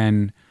 And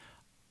then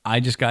I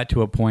just got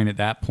to a point at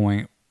that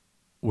point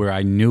where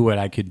I knew what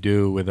I could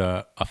do with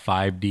a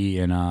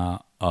 5D and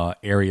a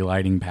airy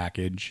lighting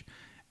package,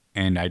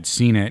 and I'd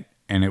seen it,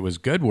 and it was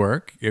good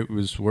work. It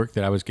was work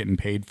that I was getting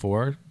paid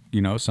for.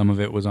 Some of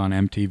it was on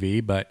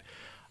MTV, but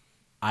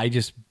I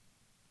just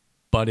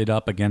butted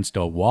up against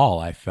a wall,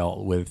 I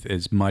felt, with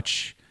as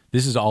much,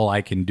 this is all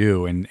I can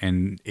do,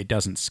 and it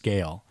doesn't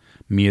scale,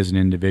 me as an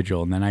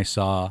individual. And then I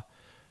saw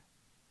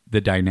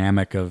the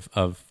dynamic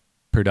of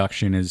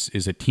production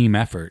is a team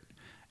effort,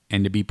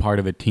 and to be part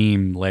of a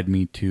team led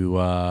me to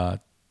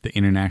the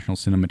International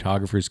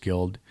Cinematographers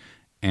Guild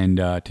and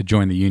to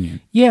join the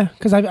union. Yeah,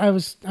 because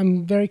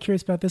I'm very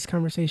curious about this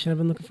conversation. I've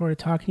been looking forward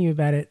to talking to you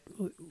about it.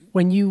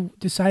 When you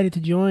decided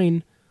to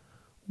join,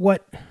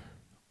 what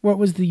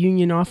was the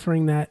union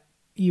offering that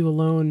you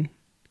alone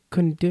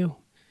couldn't do?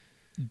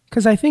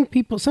 Because I think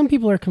some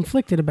people are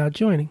conflicted about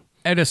joining.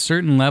 At a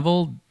certain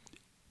level,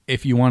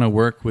 if you want to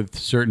work with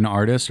certain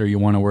artists or you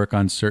want to work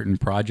on certain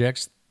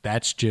projects,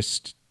 that's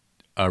just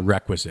a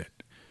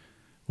requisite.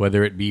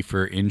 Whether it be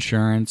for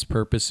insurance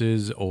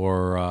purposes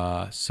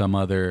or some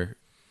other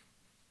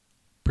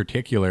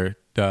particular,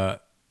 the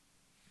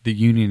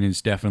union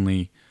is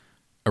definitely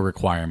a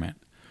requirement.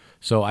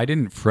 So I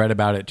didn't fret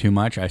about it too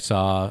much. I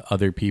saw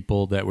other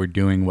people that were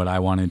doing what I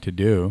wanted to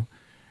do,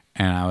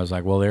 and I was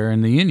like, well, they're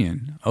in the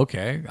union.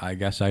 Okay, I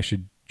guess I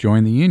should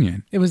join the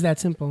union. It was that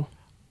simple.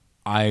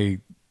 I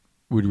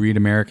would read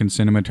American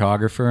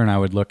Cinematographer, and I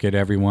would look at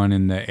everyone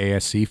in the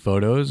ASC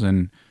photos,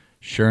 and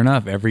sure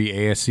enough, every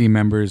ASC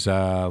member's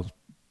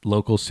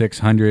local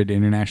 600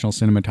 International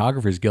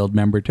Cinematographers Guild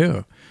member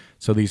too.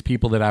 So these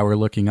people that I were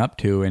looking up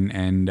to,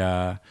 and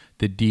the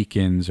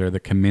Deakins or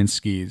the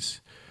Kaminskis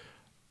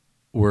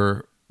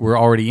were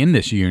already in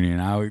this union.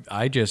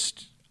 I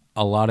just,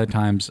 a lot of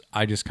times,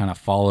 I just kind of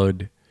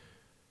followed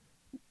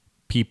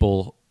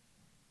people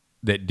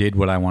that did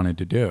what I wanted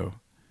to do,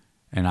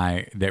 and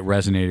their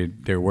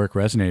work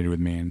resonated with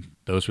me, and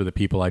those were the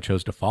people I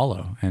chose to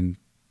follow, and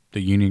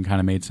the union kind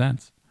of made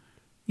sense.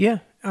 Yeah.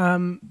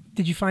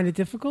 Did you find it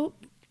difficult?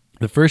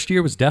 The first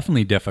year was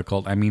definitely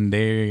difficult. I mean,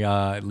 they,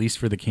 at least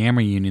for the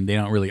camera union, they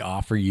don't really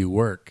offer you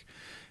work.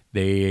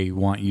 They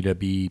want you to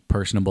be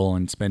personable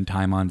and spend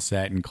time on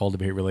set and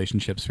cultivate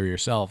relationships for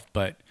yourself.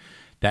 But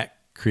that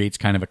creates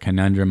kind of a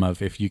conundrum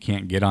of, if you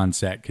can't get on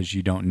set because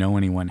you don't know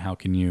anyone, how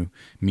can you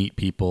meet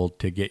people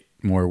to get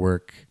more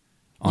work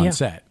on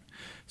set?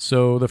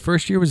 So the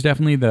first year was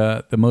definitely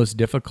the most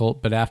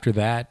difficult. But after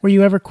that... Were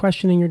you ever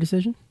questioning your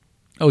decision?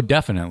 Oh,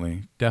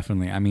 definitely.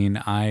 Definitely. I mean,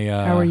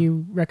 how are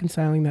you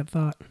reconciling that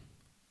thought?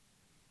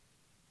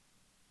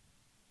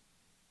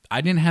 I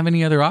didn't have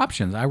any other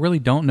options. I really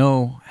don't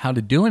know how to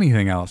do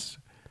anything else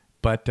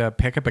but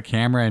pick up a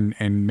camera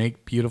and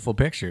make beautiful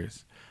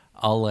pictures.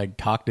 I'll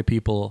talk to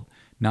people,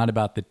 not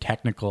about the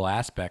technical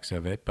aspects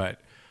of it,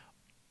 but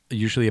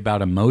usually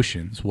about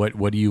emotions.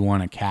 What do you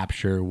want to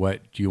capture?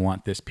 What do you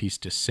want this piece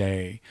to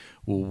say?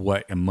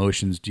 What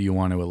emotions do you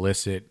want to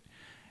elicit?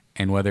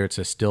 And whether it's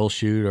a still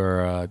shoot or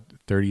a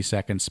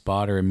 30-second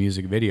spot or a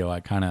music video,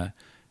 I kind of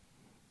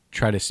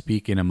try to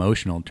speak in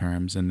emotional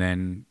terms, and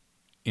then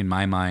in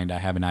my mind, I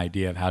have an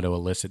idea of how to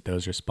elicit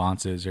those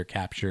responses or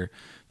capture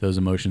those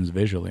emotions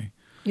visually.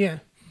 Yeah.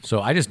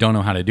 So I just don't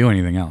know how to do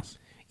anything else.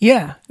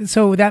 Yeah.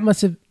 So that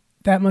must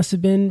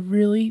have been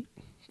really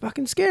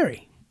fucking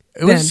scary.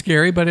 It was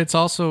scary, but it's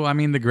also, I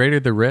mean, the greater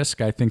the risk,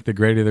 I think the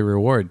greater the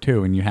reward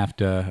too. And you have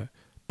to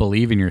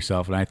believe in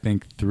yourself. And I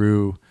think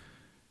through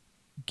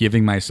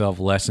giving myself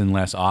less and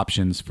less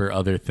options for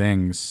other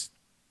things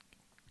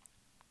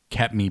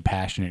kept me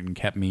passionate and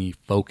kept me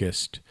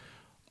focused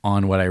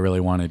on what I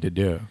really wanted to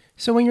do.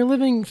 So when you're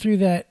living through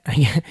that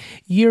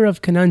year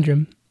of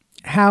conundrum,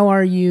 how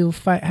are you?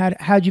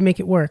 How'd you make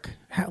it work?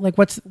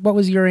 What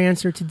was your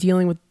answer to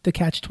dealing with the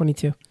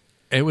catch-22?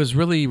 It was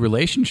really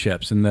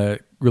relationships, and the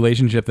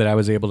relationship that I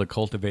was able to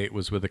cultivate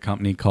was with a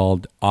company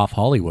called Off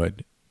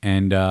Hollywood,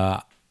 and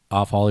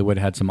Off Hollywood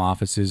had some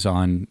offices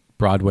on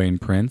Broadway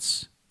and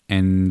Prince,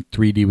 and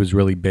 3D was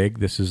really big.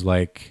 This is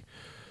 '09.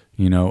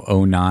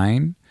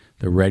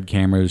 The Red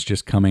camera was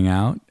just coming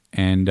out.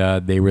 And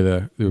they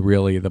were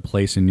really the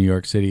place in New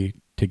York City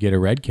to get a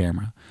Red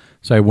camera.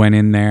 So I went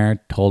in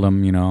there, told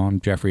them, I'm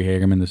Jeffrey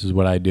Hagerman. This is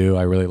what I do.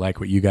 I really like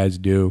what you guys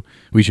do.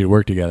 We should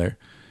work together.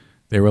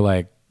 They were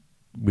like,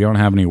 we don't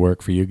have any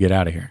work for you. Get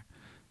out of here.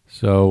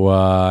 So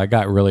I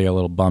got really a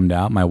little bummed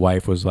out. My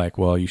wife was like,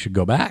 well, you should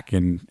go back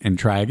and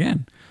try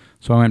again.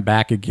 So I went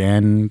back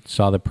again,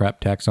 saw the prep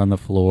techs on the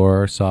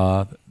floor,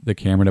 saw the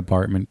camera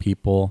department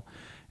people,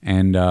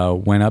 and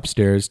went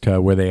upstairs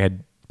to where they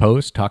had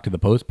post, talk to the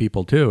post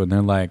people too, and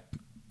they're like,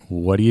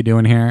 what are you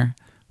doing here?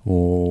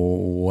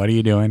 What are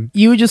you doing?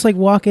 You would just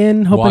walk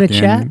in, hoping to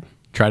chat?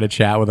 Try to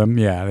chat with them.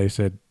 Yeah, they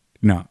said,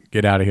 no,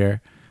 get out of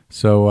here.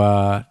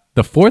 So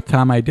the fourth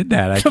time I did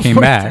that, I came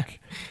back.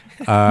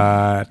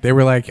 They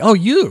were like, oh,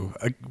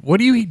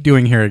 what are you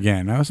doing here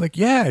again? I was like,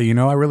 yeah,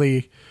 I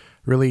really,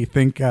 really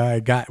think I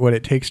got what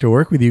it takes to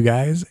work with you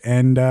guys,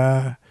 and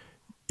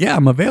yeah,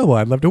 I'm available.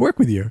 I'd love to work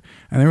with you.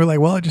 And they were like,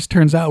 well, it just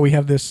turns out we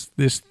have this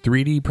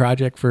 3D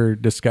project for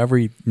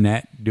Discovery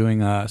Net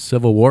doing a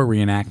Civil War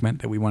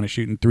reenactment that we want to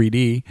shoot in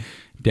 3D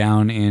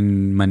down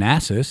in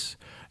Manassas.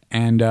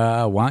 And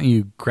why don't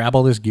you grab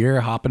all this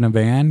gear, hop in a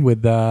van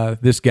with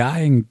this guy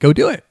and go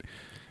do it.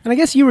 And I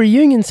guess you were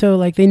union, so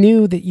they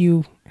knew that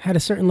you had a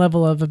certain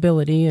level of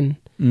ability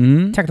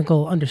and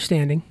technical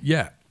understanding.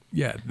 Yeah.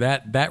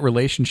 That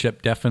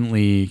relationship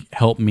definitely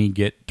helped me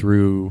get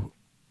through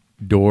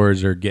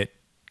doors or get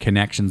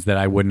connections that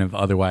I wouldn't have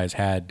otherwise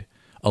had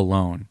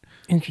alone.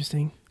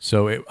 Interesting.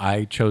 So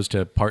I chose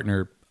to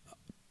partner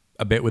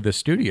a bit with the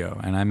studio.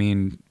 And I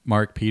mean,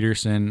 Mark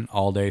Peterson,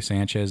 Alday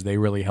Sanchez, they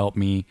really helped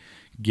me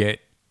get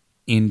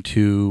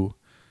into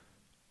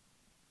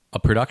a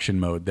production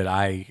mode that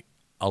I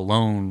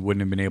alone wouldn't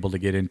have been able to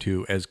get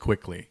into as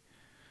quickly.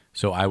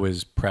 So I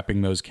was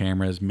prepping those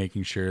cameras,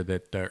 making sure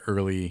that the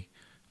early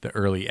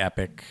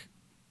Epic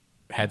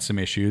had some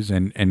issues,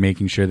 and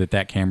making sure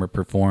that camera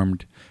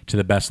performed to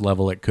the best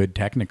level it could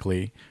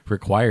technically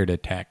required a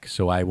tech.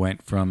 So I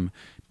went from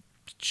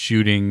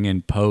shooting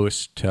in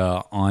post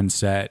to on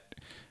set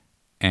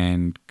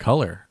and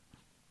color,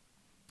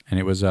 and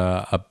it was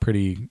a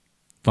pretty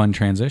fun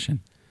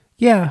transition.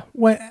 Yeah.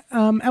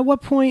 At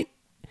what point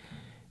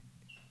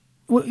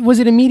was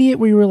it immediate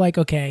where you were like,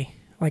 okay,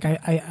 like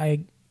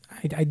I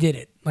did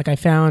it. Like I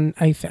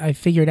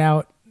figured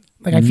out,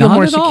 like I feel Not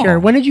more at secure. all.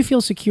 When did you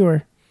feel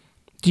secure?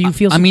 Do you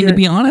feel secure? I mean, to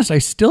be honest, I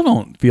still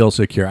don't feel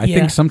secure. I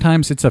think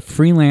sometimes it's a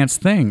freelance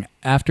thing.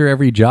 After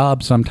every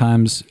job,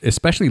 sometimes,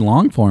 especially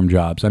long form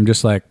jobs, I'm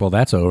just like, well,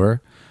 that's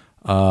over.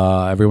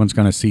 Everyone's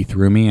going to see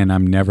through me, and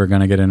I'm never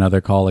going to get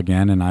another call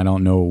again, and I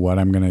don't know what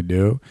I'm going to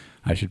do.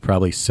 I should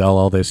probably sell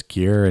all this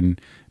gear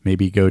and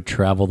maybe go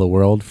travel the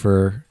world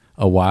for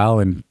a while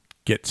and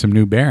get some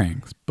new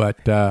bearings.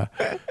 But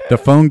the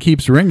phone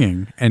keeps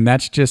ringing, and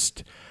that's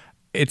just,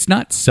 it's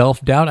not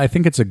self-doubt. I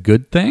think it's a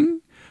good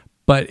thing,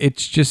 but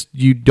it's just,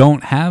 you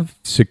don't have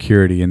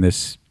security in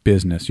this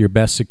business. Your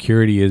best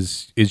security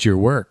is your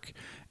work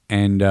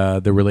and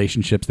the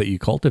relationships that you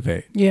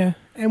cultivate. Yeah.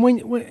 And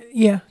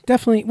yeah,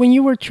 definitely. When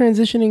you were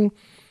transitioning,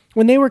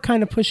 when they were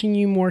kind of pushing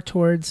you more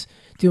towards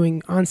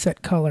doing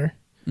on-set color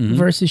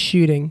versus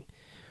shooting,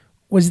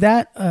 was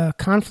that a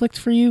conflict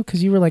for you?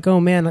 Because you were like, oh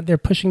man, they're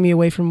pushing me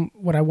away from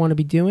what I want to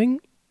be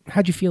doing.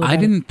 How'd you feel about it? I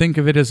didn't think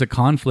of it as a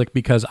conflict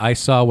because I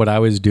saw what I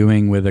was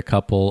doing with a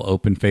couple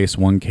open face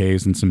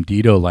 1Ks and some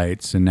Dito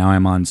lights, and now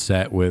I'm on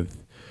set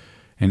with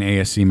an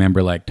ASC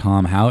member like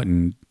Tom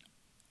Houghton,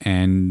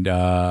 and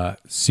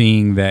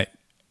seeing that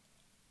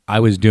I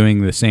was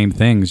doing the same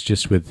things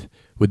just with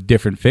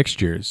different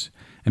fixtures,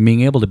 and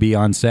being able to be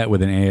on set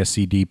with an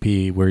ASC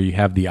DP where you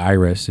have the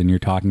iris and you're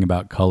talking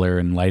about color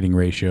and lighting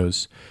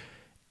ratios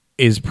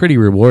is pretty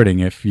rewarding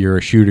if you're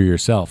a shooter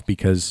yourself,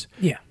 because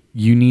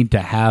you need to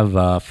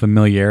have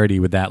familiarity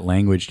with that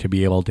language to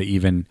be able to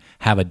even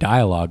have a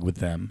dialogue with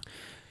them.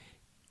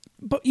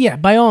 But yeah,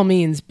 by all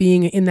means,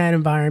 being in that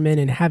environment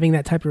and having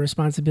that type of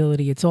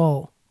responsibility, it's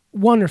all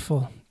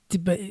wonderful.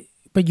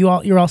 But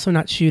you're also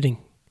not shooting,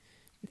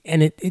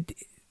 and it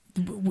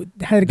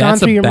had it gone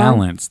through your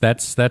balance. mind?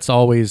 That's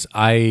always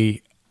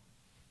I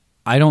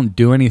don't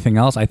do anything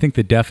else. I think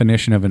the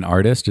definition of an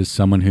artist is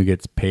someone who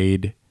gets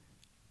paid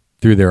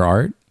through their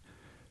art.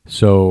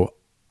 So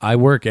I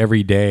work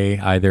every day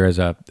either as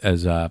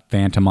a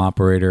phantom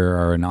operator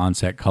or an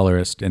on-set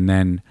colorist, and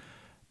then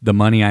the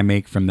money I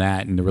make from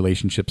that and the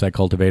relationships I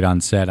cultivate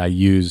on set, I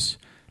use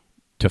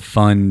to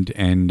fund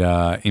and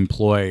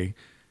employ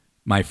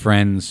my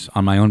friends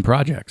on my own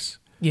projects.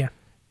 Yeah.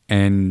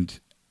 And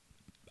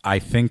I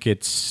think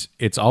it's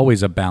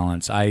always a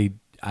balance. I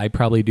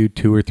probably do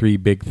 2 or 3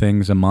 big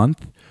things a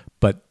month,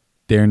 but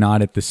they're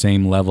not at the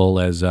same level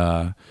as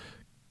a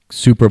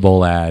Super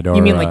Bowl ad or...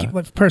 You mean like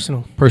what,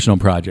 personal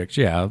projects?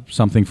 Yeah,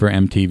 something for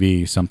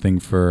MTV, something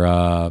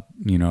for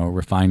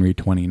Refinery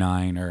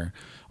 29 or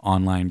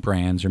online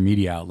brands or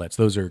media outlets.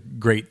 Those are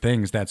great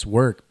things. That's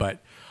work,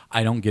 but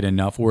I don't get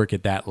enough work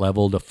at that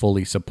level to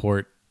fully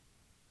support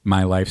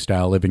my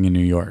lifestyle living in New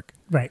York.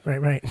 Right.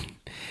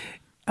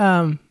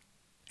 And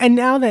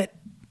now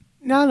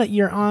that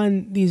you're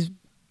on these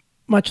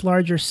much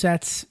larger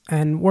sets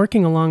and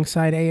working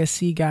alongside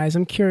ASC guys,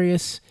 I'm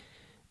curious,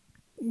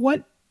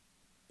 what's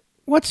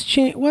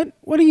changed? What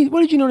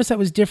did you notice that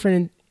was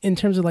different in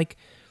terms of like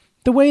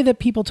the way that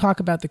people talk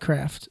about the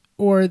craft,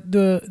 or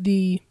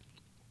the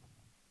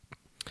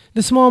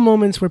small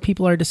moments where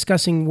people are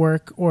discussing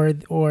work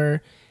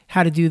or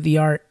how to do the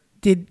art?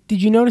 Did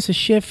you notice a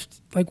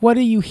shift? Like, what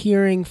are you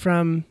hearing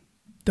from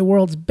the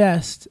world's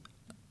best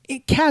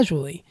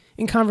casually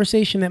in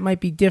conversation that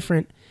might be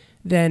different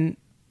than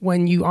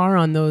when you are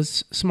on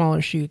those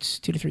smaller shoots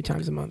 2 to 3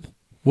 times a month?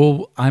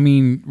 Well, I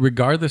mean,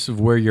 regardless of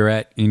where you're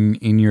at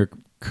in your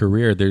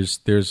career,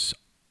 there's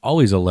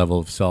always a level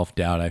of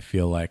self-doubt, I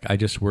feel like. I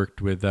just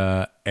worked with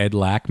Ed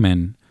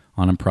Lackman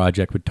on a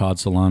project with Todd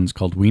Solondz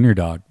called Wiener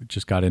Dog. It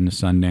just got into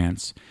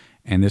Sundance.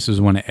 And this was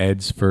one of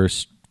Ed's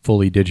first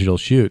fully digital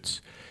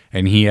shoots.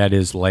 And he had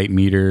his light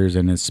meters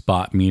and his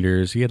spot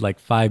meters. He had like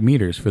 5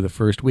 meters for the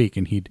first week,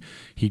 and he'd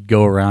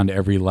go around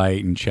every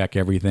light and check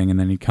everything, and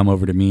then he'd come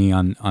over to me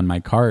on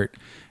my cart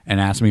and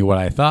ask me what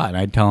I thought. And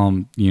I'd tell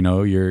him,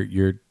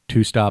 you're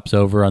 2 stops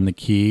over on the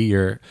key,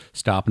 you're 1.5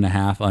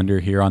 stops under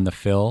here on the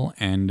fill,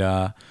 and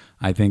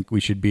I think we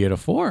should be at a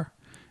 4.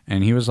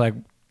 And he was like,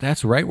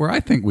 that's right where I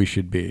think we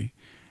should be.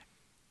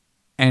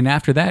 And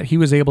after that, he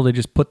was able to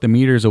just put the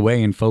meters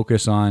away and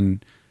focus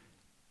on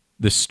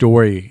the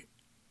story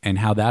and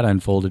how that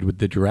unfolded with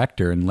the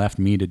director, and left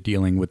me to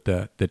dealing with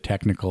the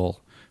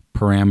technical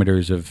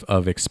parameters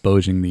of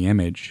exposing the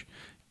image,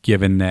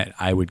 given that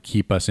I would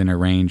keep us in a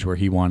range where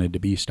he wanted to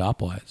be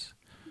stopwise.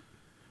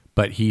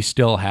 But he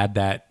still had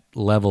that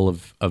level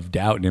of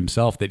doubt in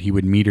himself that he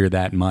would meter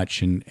that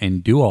much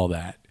and do all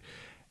that.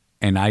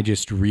 And I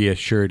just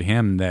reassured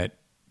him that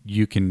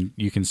you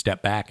can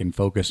step back and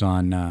focus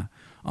on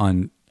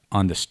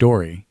the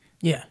story.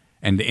 Yeah.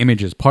 and the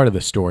image is part of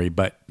the story,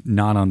 but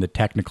not on the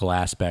technical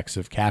aspects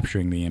of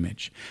capturing the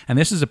image. And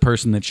this is a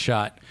person that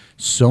shot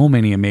so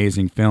many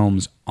amazing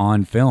films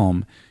on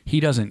film.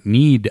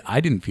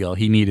 I didn't feel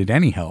he needed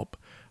any help,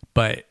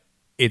 but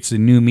it's a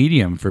new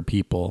medium for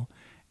people.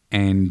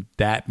 And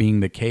that being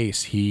the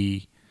case,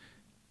 he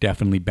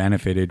definitely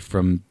benefited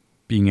from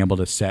being able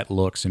to set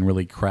looks and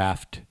really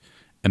craft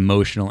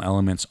emotional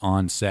elements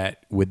on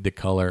set with the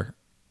color.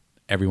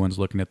 Everyone's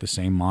looking at the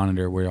same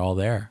monitor. We're all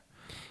there.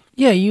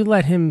 Yeah, you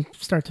let him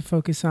start to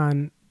focus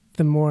on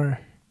the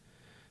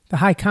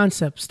high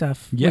concept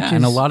stuff. Yeah,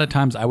 and a lot of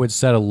times I would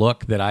set a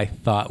look that I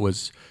thought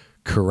was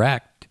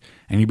correct,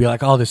 and he'd be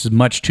like, oh, this is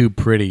much too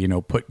pretty,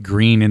 put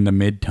green in the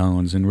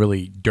midtones and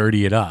really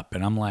dirty it up.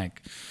 And I'm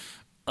like,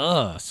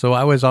 ugh. So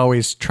I was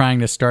always trying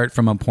to start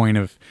from a point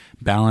of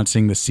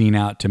balancing the scene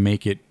out to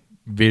make it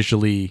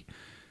visually,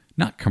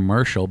 not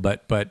commercial,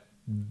 but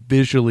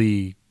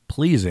visually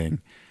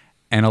pleasing.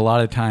 And a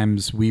lot of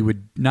times we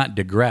would not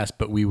digress,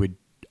 but we would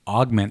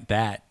augment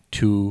that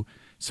to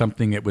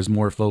something that was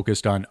more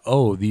focused on,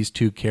 oh, these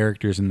two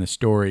characters in the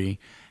story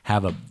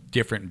have a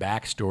different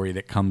backstory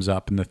that comes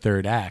up in the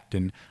third act.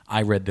 And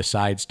I read the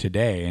sides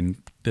today, and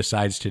the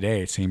sides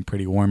today seemed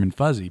pretty warm and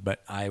fuzzy,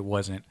 but I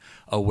wasn't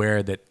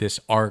aware that this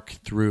arc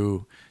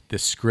through the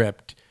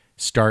script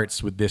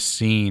starts with this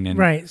scene, and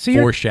right. So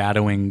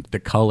foreshadowing the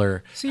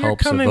color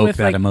helps evoke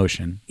that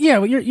emotion. Yeah,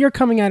 well, you're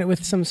coming at it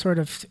with some sort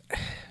of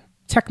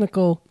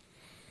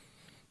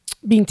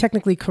being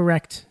technically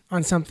correct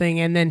on something,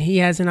 and then he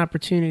has an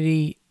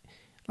opportunity.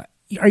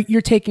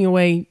 You're taking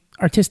away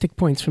artistic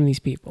points from these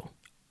people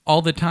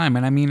all the time.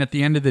 And I mean, at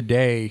the end of the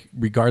day,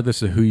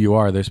 regardless of who you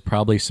are, there's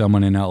probably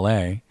someone in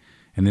LA,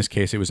 in this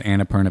case it was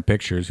Annapurna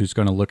Pictures, who's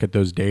going to look at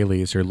those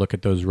dailies or look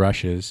at those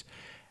rushes,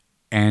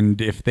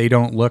 and if they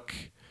don't look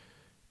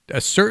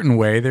a certain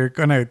way, they're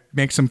going to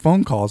make some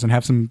phone calls and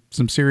have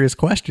some serious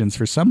questions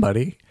for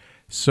somebody.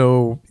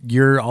 So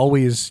you're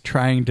always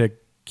trying to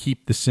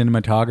keep the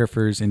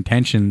cinematographer's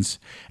intentions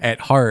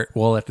at heart,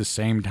 while at the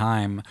same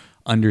time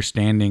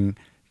understanding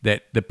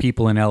that the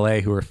people in LA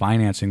who are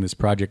financing this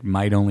project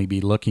might only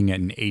be looking at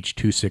an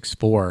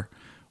H.264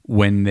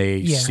 when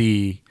they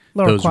see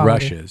lower those quality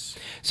rushes.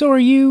 So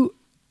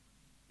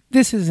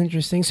this is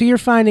interesting. So you're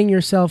finding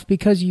yourself,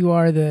 because you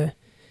are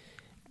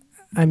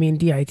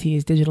DIT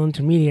is digital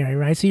intermediary,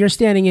 right? So you're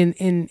standing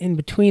in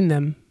between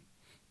them,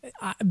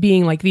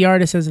 being like the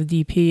artist as a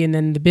DP, and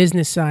then the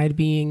business side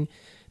being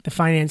the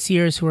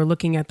financiers who are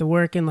looking at the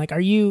work. And like,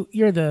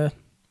 you're the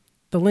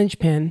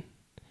linchpin,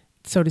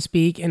 so to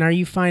speak. And are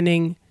you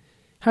finding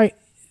how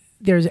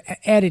there's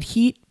added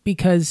heat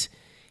because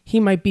he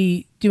might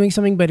be doing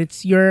something, but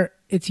it's your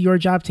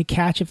job to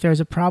catch if there's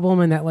a problem,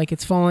 and that like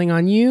it's falling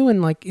on you?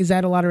 And like, is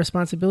that a lot of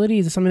responsibility?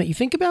 Is it something that you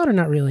think about, or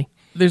not really?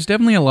 There's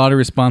definitely a lot of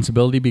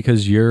responsibility,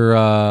 because you're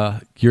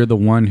the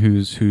one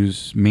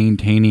who's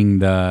maintaining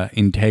the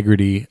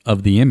integrity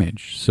of the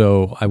image.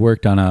 So I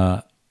worked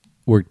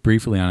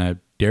briefly on a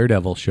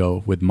Daredevil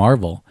show with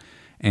Marvel,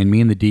 and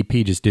me and the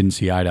DP just didn't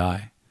see eye to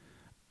eye.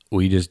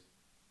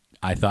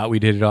 I thought we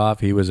did it off.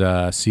 He was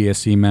a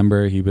CSC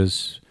member. He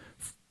was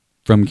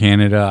from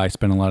Canada. I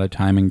spent a lot of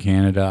time in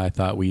Canada. I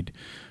thought we'd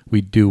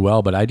do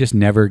well, but I just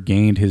never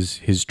gained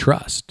his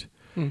trust.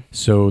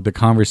 So the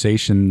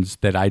conversations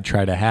that I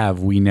try to have,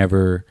 we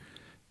never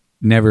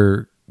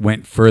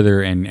went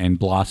further and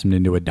blossomed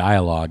into a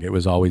dialogue. It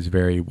was always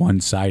very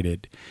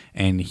one-sided,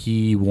 and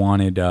he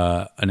wanted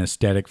an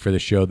aesthetic for the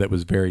show that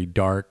was very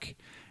dark,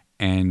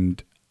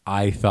 and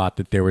I thought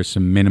that there were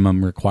some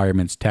minimum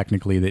requirements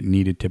technically that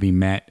needed to be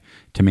met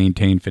to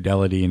maintain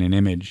fidelity in an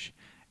image,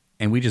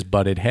 and we just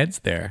butted heads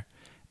there.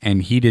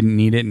 And he didn't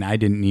need it, and I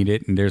didn't need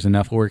it, and there's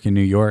enough work in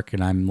New York,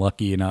 and I'm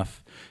lucky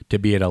enough to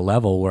be at a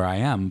level where I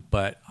am,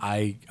 but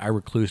I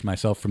reclused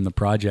myself from the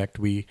project.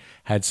 We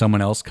had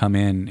someone else come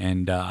in,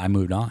 and I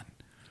moved on.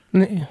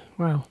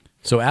 Wow.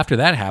 So after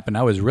that happened,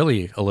 I was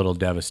really a little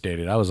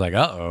devastated. I was like,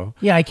 uh-oh.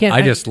 Yeah, I can't.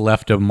 I just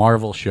left a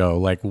Marvel show.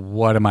 Like,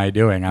 what am I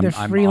doing? The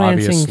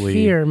freelancing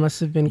fear must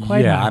have been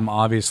quite high. I'm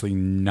obviously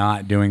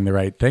not doing the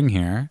right thing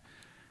here.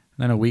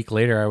 Then a week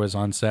later, I was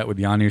on set with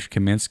Janusz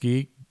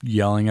Kaminski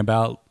yelling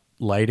about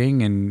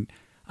lighting, and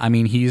I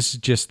mean, he's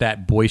just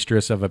that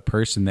boisterous of a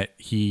person that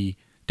he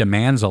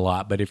demands a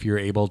lot, but if you're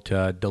able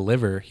to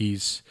deliver,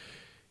 he's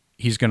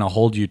going to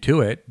hold you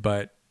to it.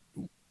 But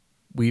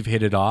we've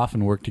hit it off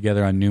and worked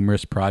together on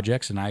numerous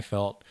projects, and I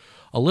felt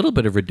a little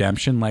bit of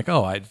redemption, like,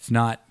 oh, it's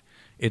not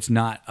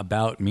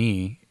about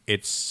me.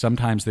 It's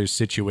sometimes there's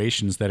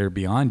situations that are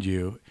beyond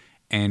you,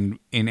 and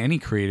in any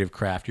creative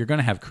craft, you're going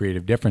to have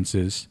creative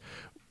differences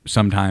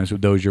sometimes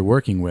with those you're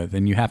working with,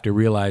 and you have to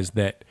realize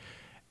that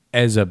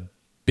as a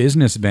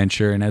business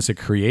venture and as a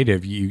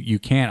creative, you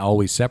can't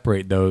always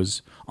separate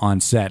those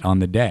on set on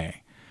the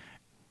day.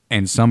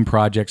 And some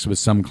projects with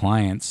some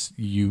clients,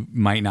 you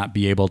might not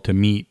be able to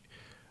meet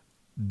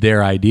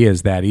their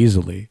ideas that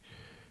easily.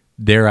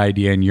 Their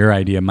idea and your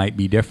idea might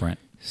be different.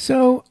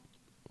 So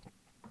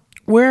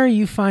where are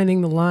you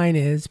finding the line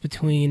is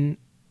between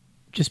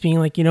just being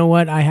like, you know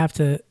what,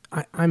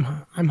 I'm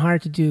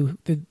hired to do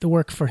the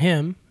work for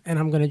him, and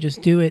I'm going to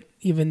just do it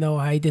even though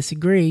I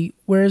disagree.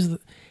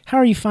 How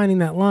are you finding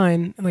that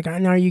line? Like,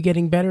 and are you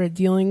getting better at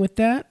dealing with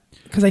that?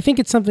 Because I think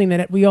it's something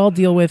that we all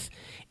deal with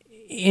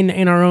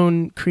in our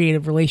own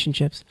creative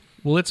relationships.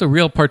 Well, it's a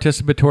real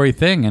participatory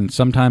thing, and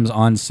sometimes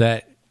on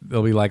set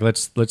they'll be like,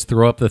 let's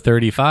throw up the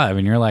 35,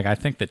 and you're like, I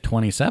think that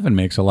 27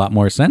 makes a lot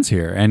more sense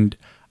here. And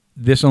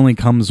this only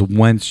comes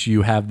once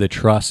you have the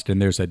trust and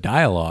there's a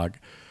dialogue,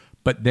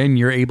 but then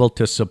you're able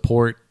to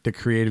support the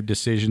creative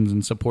decisions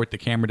and support the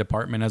camera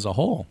department as a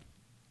whole.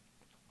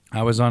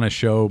 I was on a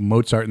show,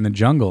 Mozart in the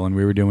Jungle, and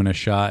we were doing a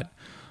shot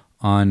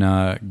on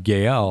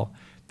Gael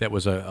that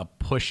was a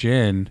push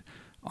in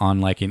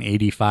on like an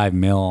 85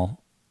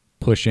 mil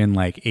push in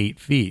like 8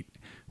 feet.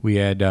 We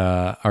had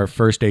our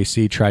first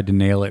AC tried to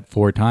nail it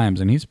 4 times,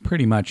 and these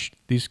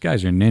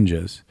guys are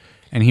ninjas.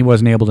 And he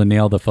wasn't able to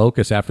nail the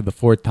focus after the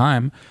 4th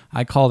time.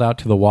 I called out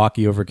to the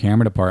walkie-over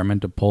camera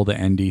department to pull the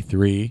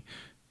ND3,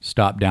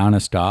 stop down a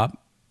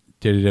stop,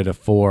 did it at a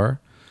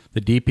 4.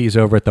 The DP's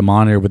over at the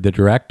monitor with the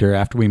director.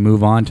 After we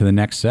move on to the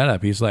next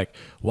setup, he's like,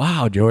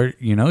 wow, George,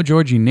 you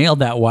nailed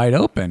that wide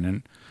open.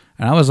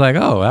 And I was like,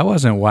 oh, that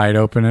wasn't wide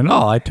open at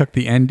all. I took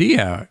the ND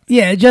out.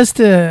 Yeah, just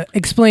to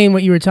explain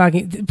what you were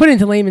talking, put it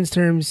into layman's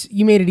terms,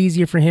 you made it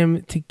easier for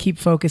him to keep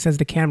focus as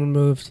the camera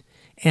moved,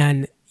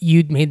 and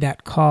you'd made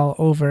that call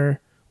over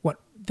what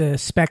the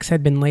specs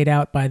had been laid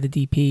out by the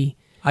DP.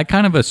 I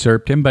kind of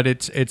usurped him, but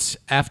it's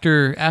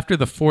after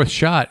the 4th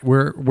shot,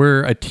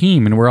 we're a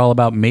team and we're all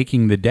about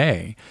making the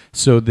day.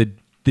 So the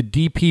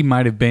DP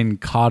might have been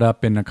caught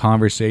up in a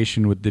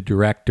conversation with the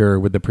director,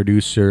 with the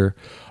producer,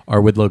 or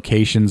with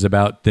locations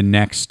about the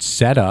next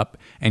setup,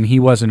 and he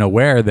wasn't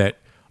aware that,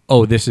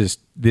 oh, this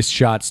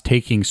shot's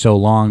taking so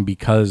long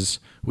because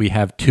we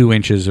have 2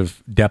 inches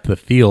of depth of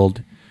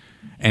field,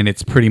 and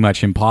it's pretty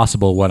much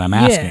impossible what I'm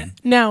asking. Yeah.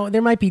 Now,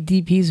 there might be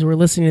DPs who are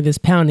listening to this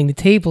pounding the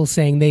table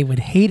saying they would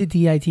hate a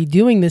DIT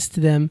doing this to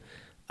them.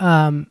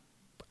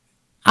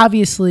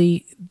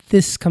 Obviously,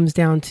 this comes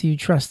down to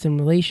trust and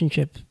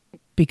relationship,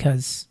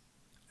 because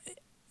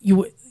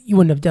you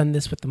wouldn't have done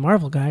this with the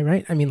Marvel guy,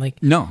 right? I mean,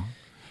 like... No.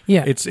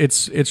 Yeah.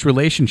 It's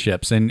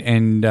relationships,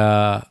 and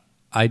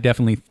I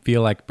definitely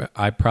feel like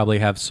I probably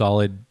have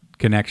solid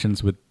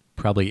connections with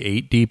probably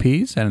 8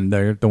 DPs, and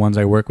they're the ones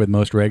I work with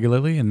most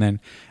regularly. And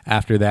then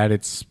after that,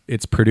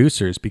 it's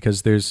producers,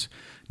 because there's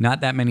not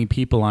that many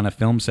people on a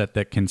film set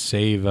that can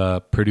save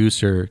a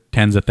producer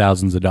tens of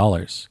thousands of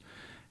dollars.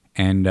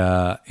 And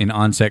an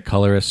on-set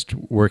colorist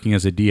working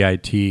as a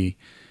DIT,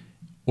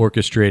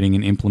 orchestrating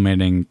and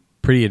implementing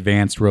pretty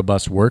advanced,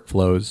 robust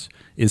workflows,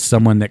 is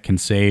someone that can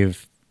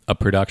save a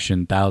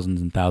production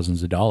thousands and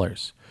thousands of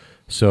dollars.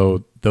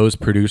 So those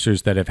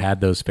producers that have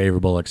had those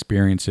favorable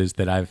experiences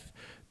that I've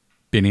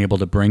been able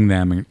to bring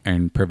them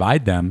and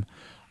provide them,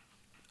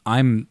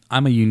 I'm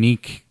a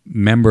unique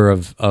member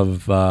of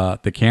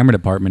the camera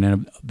department and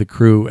of the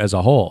crew as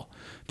a whole.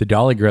 The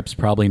dolly grip's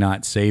probably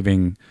not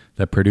saving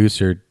the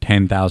producer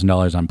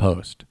 $10,000 on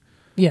post.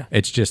 Yeah,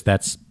 it's just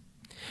it's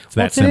that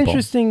simple. It's an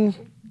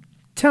interesting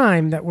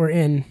time that we're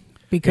in,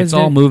 because it's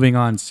all moving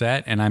on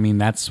set, and I mean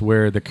that's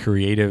where the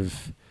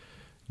creative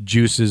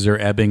juices are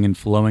ebbing and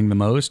flowing the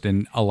most.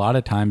 And a lot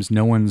of times,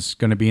 no one's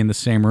going to be in the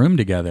same room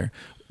together.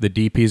 The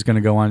DP is going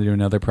to go on to do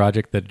another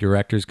project. The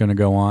director is going to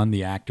go on.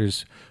 The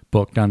actor's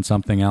booked on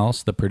something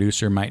else. The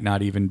producer might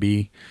not even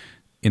be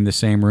in the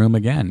same room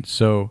again.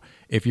 So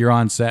if you're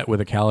on set with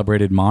a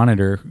calibrated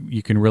monitor,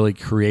 you can really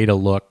create a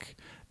look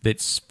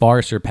that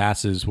far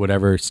surpasses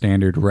whatever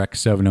standard Rec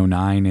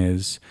 709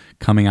 is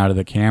coming out of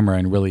the camera,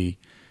 and really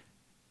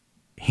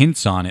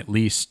hints on, at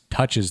least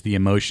touches the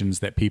emotions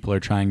that people are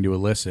trying to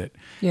elicit.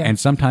 Yeah. And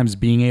sometimes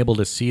being able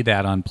to see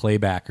that on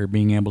playback or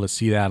being able to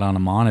see that on a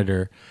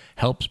monitor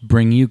helps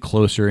bring you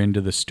closer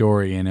into the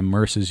story and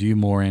immerses you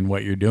more in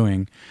what you're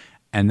doing.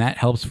 And that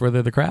helps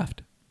further the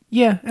craft.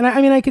 Yeah. And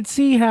I mean, I could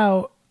see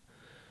how,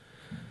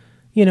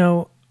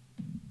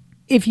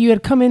 if you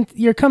had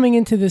you're coming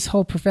into this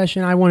whole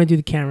profession, I want to do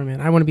the cameraman.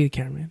 I want to be the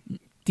cameraman,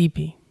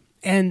 DP.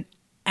 And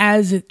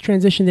as it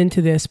transitioned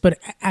into this, but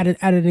at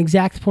an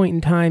exact point in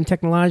time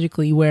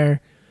technologically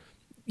where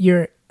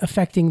you're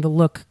affecting the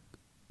look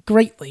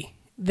greatly,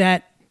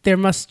 that there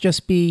must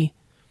just be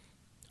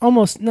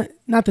almost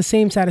not the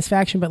same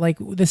satisfaction, but like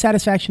the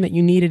satisfaction that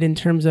you needed in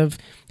terms of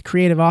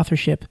creative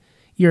authorship,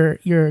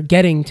 you're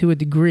getting to a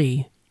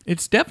degree.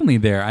 It's definitely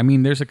there. I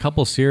mean, there's a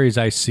couple series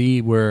I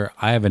see where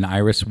I have an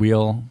iris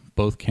wheel,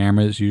 both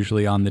cameras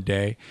usually on the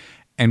day.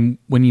 And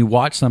when you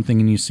watch something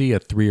and you see a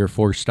 3 or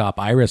 4 stop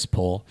iris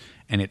pull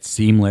and it's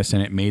seamless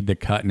and it made the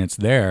cut and it's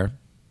there,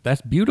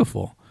 that's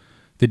beautiful.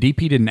 The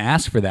DP didn't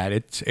ask for that.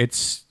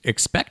 It's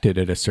expected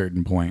at a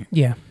certain point.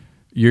 Yeah.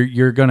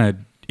 You're going to,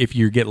 if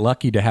you get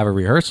lucky to have a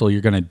rehearsal,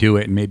 you're going to do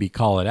it and maybe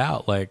call it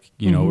out. Like,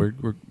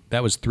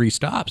 that was 3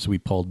 stops we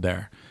pulled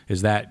there.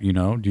 Is that, do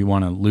you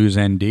want to lose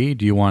ND?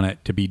 Do you want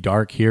it to be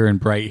dark here and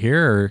bright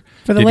here? Or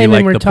for the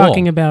layman, we're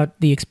talking about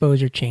the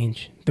exposure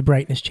change, the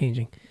brightness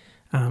changing,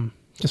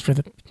 just for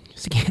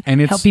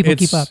and help people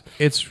keep up.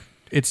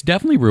 It's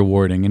definitely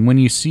rewarding. And when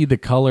you see the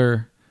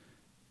color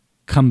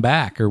come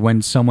back, or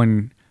when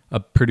someone, a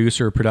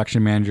producer or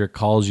production manager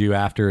calls you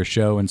after a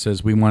show and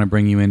says, we want to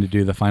bring you in to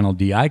do the final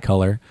DI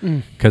color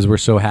because we're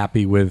so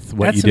happy with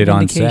what you did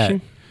on set.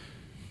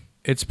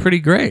 It's pretty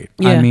great.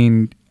 Yeah. I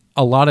mean,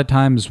 a lot of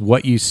times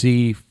what you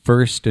see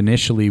first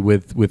initially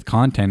with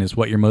content is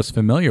what you're most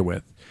familiar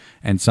with.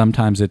 And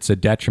sometimes it's a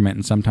detriment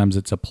and sometimes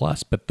it's a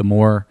plus. But the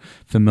more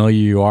familiar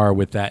you are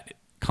with that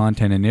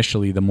content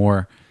initially, the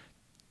more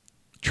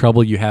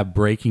trouble you have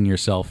breaking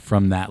yourself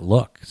from that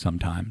look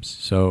sometimes.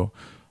 So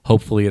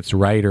hopefully it's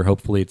right, or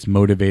hopefully it's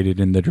motivated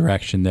in the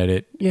direction that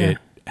it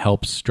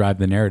helps drive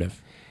the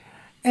narrative.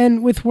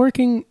 And with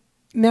working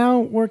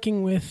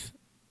with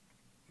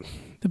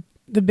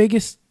the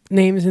biggest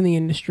names in the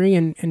industry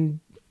and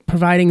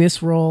providing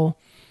this role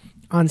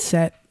on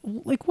set,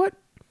 like what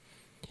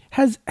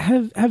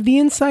have the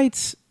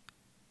insights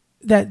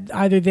that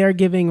either they're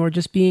giving or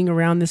just being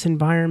around this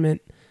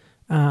environment,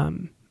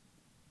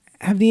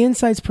 have the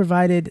insights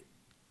provided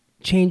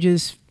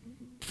changes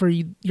for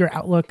your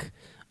outlook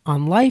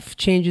on life,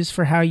 changes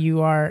for how you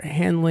are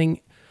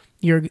handling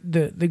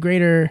the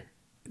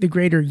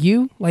greater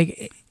you?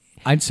 Like,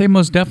 I'd say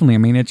most definitely. I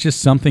mean, it's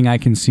just something I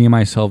can see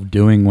myself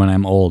doing when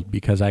I'm old,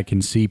 because I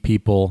can see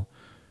people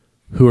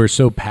who are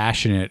so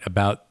passionate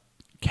about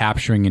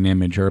capturing an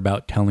image or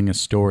about telling a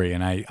story.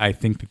 And I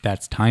think that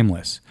that's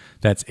timeless.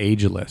 That's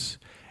ageless.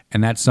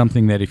 And that's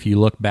something that if you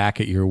look back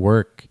at your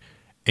work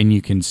and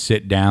you can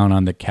sit down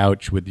on the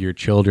couch with your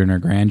children or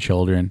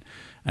grandchildren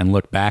and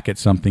look back at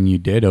something you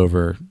did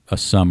over a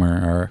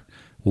summer, or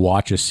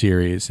watch a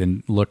series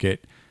and look at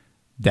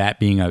that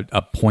being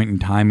a point in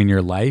time in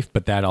your life,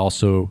 but that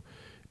also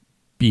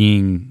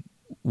being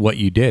what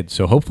you did.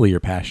 So hopefully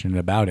you're passionate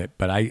about it.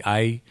 But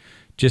I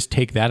just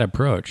take that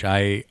approach.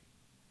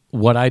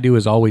 What I do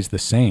is always the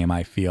same,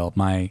 I feel,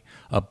 my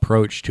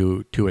approach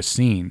to a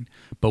scene.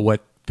 But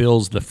what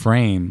fills the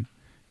frame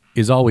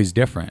is always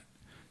different.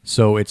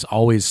 So it's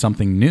always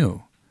something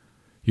new.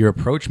 Your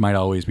approach might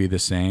always be the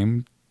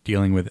same,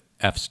 dealing with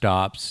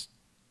f-stops,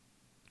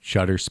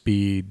 shutter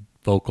speed,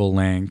 focal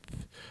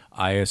length,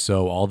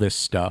 ISO, all this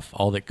stuff,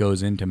 all that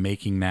goes into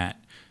making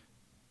that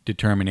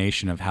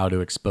determination of how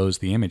to expose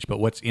the image. But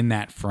what's in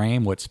that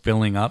frame, what's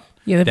filling up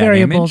the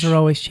variables are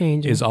always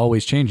changing. Is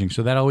always changing.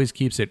 So that always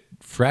keeps it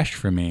fresh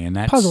for me. And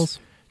that's puzzles.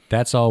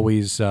 That's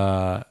always,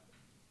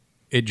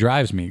 it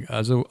drives me.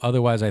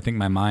 Otherwise, I think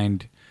my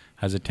mind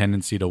has a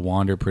tendency to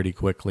wander pretty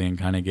quickly and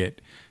kind of get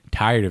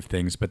tired of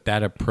things. But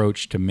that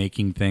approach to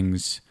making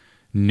things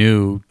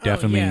new,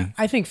 definitely.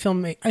 I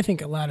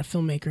think a lot of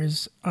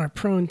filmmakers are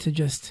prone to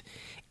just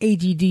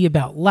ADD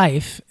about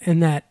life,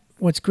 and that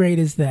what's great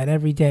is that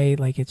every day,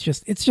 like it's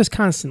just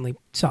constantly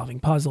solving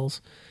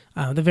puzzles.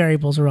 The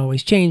variables are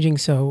always changing,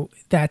 so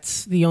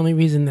that's the only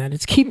reason that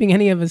it's keeping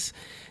any of us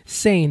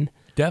sane.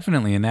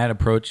 Definitely, and that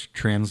approach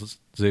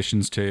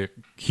transitions to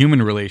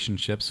human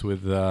relationships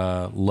with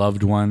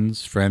loved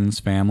ones,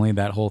 friends, family,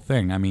 that whole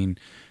thing. I mean,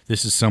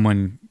 this is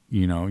someone,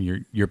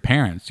 your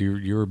parents.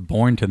 You were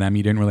born to them.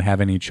 You didn't really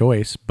have any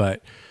choice,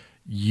 but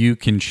you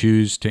can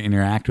choose to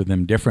interact with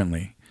them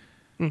differently.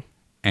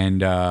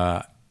 And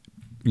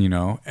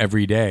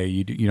every day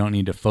you don't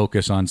need to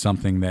focus on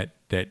something that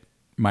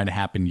might have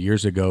happened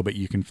years ago, but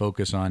you can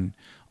focus on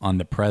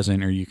the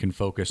present, or you can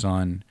focus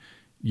on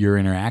your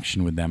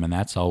interaction with them, and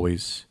that's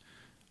always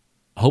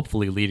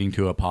hopefully leading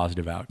to a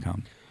positive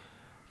outcome.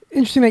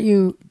 Interesting that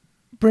you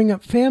bring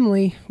up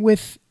family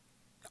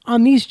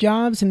on these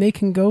jobs, and they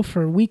can go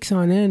for weeks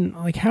on end.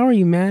 Like, how are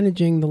you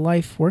managing the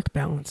life-work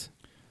balance?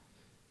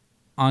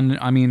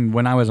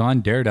 When I was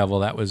on Daredevil,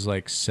 that was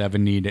like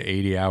 70 to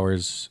 80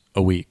 hours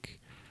a week.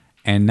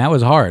 And that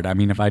was hard. I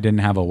mean, if I didn't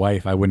have a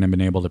wife, I wouldn't have been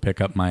able to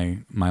pick up my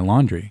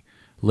laundry.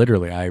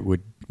 Literally, I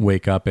would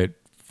wake up at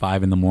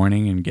 5 a.m.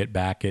 and get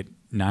back at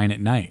 9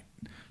 p.m.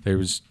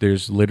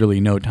 There's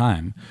literally no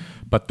time.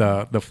 But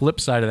the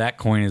flip side of that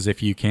coin is,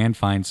 if you can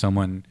find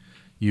someone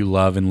you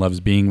love and loves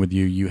being with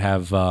you, you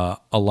have a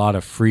lot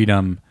of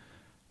freedom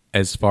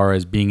as far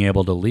as being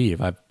able to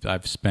leave.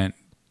 I've spent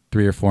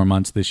 3 or 4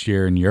 months this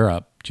year in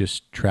Europe,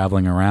 just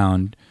traveling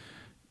around,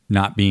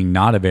 not being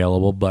not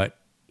available, but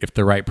if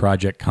the right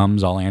project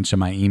comes, I'll answer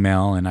my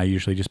email, and I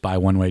usually just buy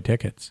one-way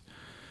tickets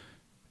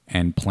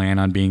and plan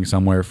on being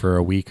somewhere for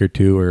a week or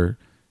two, or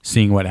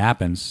seeing what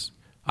happens.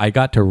 I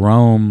got to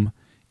Rome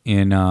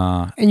in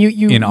August.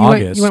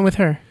 You went with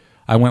her?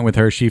 I went with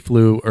her. She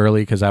flew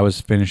early because I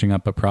was finishing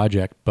up a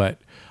project,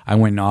 but I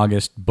went in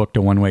August, booked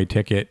a one-way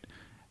ticket.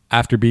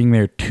 After being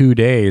there 2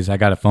 days, I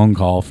got a phone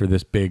call for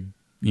this big,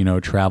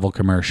 travel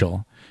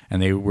commercial,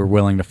 and they were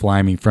willing to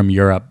fly me from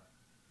Europe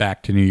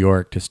back to New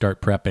York to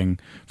start prepping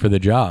for the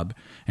job.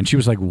 And she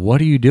was like, "What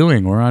are you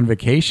doing? We're on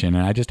vacation."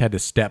 And I just had to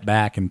step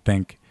back and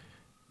think,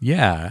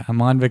 yeah,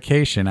 I'm on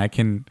vacation. I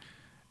can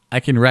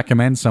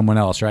recommend someone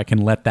else, or I can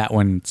let that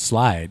one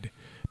slide,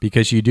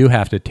 because you do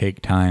have to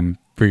take time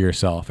for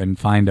yourself and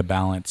find a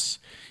balance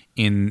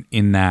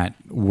in that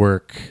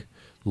work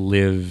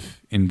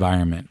live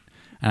environment.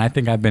 And I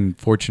think I've been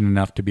fortunate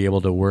enough to be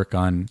able to work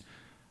on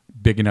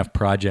big enough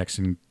projects,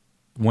 and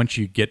once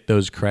you get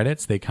those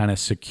credits, they kind of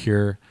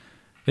secure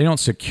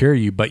secure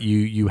you, but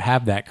you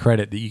have that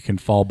credit that you can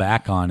fall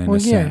back on in a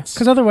sense.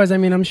 Because otherwise, I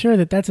mean, I'm sure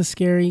that's a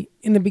scary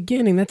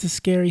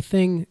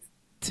thing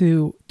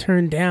to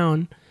turn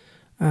down,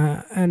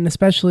 and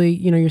especially,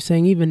 you're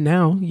saying even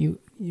now you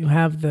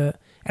have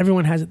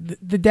everyone has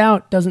the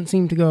doubt doesn't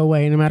seem to go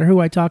away no matter who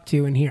I talk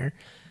to in here.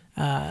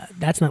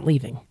 That's not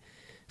leaving.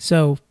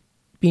 So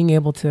being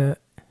able to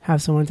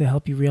have someone to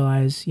help you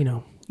realize,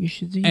 you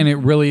should. And it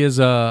really is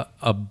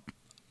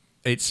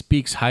it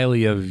speaks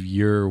highly of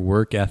your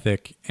work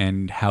ethic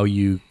and how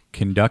you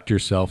conduct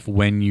yourself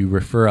when you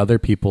refer other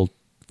people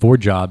for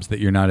jobs that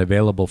you're not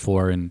available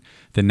for, and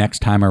the next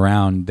time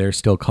around they're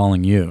still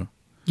calling you.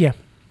 Yeah.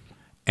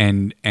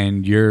 And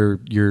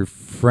your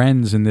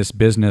friends in this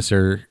business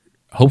are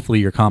hopefully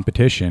your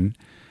competition,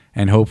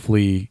 and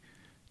hopefully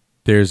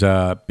there's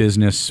a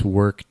business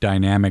work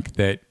dynamic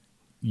that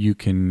you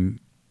can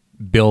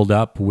build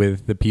up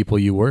with the people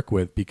you work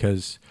with,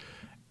 because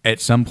at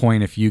some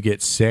point, if you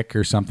get sick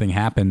or something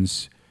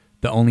happens,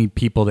 the only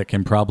people that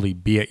can probably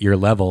be at your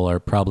level are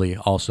probably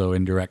also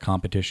in direct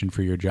competition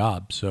for your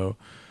job. So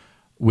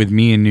with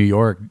me in New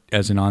York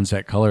as an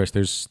on-set colorist,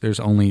 there's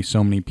only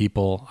so many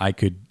people I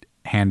could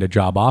hand a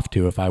job off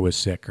to if I was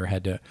sick or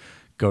had to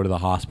go to the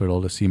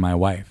hospital to see my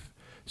wife.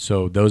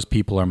 So those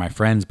people are my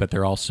friends, but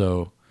they're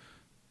also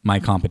my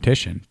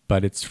competition.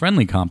 But it's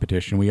friendly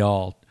competition. We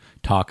all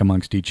talk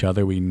amongst each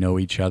other. We know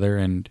each other,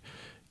 and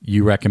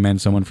you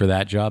recommend someone for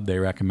that job, they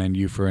recommend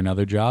you for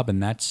another job,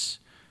 and that's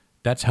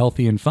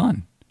healthy and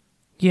fun.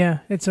 Yeah,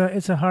 it's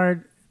a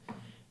hard.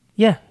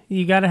 Yeah,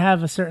 you got to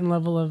have a certain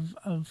level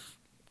of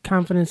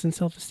confidence and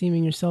self-esteem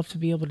in yourself to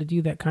be able to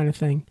do that kind of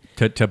thing.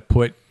 To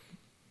put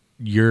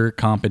your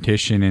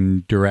competition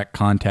in direct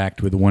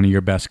contact with one of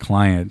your best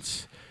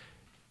clients,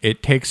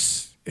 it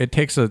takes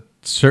a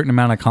certain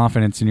amount of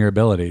confidence in your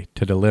ability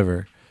to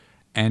deliver,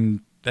 and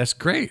that's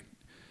great.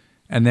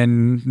 And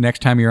then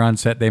next time you're on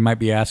set, they might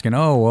be asking,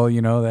 oh, well,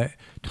 that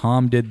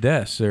Tom did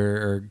this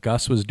or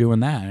Gus was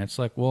doing that. And it's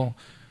like, well,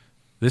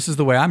 this is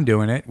the way I'm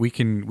doing it. We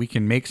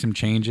can make some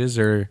changes.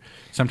 Or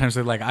sometimes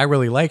they're like, I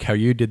really like how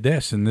you did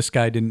this and this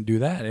guy didn't do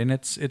that. And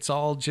it's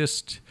all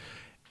just,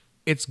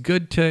 it's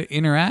good to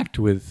interact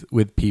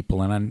with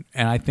people. And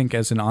I think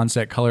as an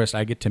on-set colorist,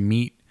 I get to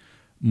meet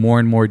more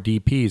and more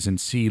DPs and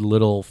see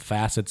little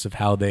facets of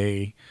how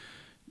they,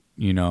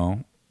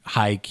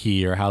 high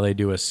key, or how they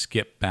do a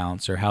skip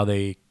bounce, or how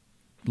they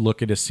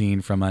look at a scene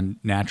from a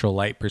natural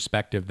light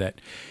perspective, that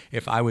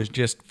if I was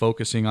just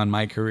focusing on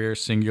my career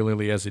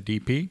singularly as a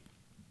DP,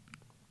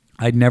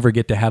 I'd never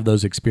get to have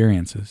those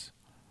experiences.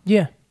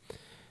 Yeah.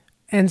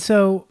 And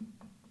so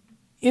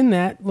in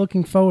that,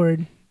 looking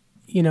forward,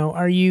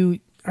 are you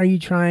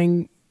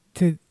trying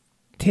to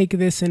take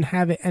this and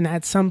have it, and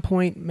at some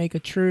point make a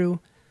true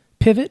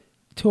pivot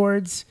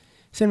towards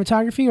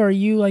cinematography, or are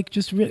you like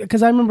just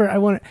because I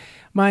remember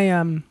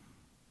my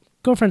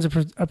girlfriend's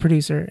a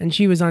producer, and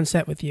she was on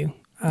set with you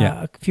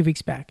a few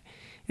weeks back,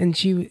 and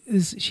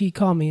she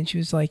called me and she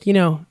was like,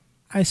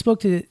 I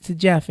spoke to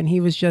Jeff, and he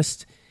was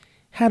just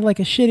had like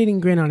a shit-eating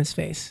grin on his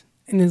face,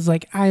 and is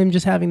like, I am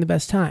just having the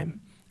best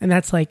time. And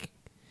that's like,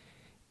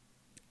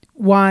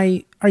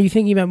 why are you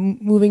thinking about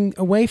moving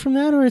away from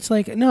that? Or it's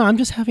like, no, I'm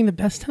just having the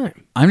best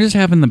time. I'm just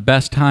having the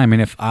best time.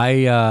 And if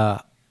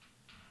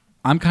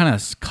I'm kind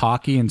of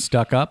cocky and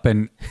stuck up,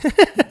 and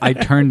I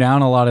turn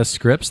down a lot of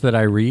scripts that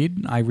I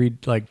read. I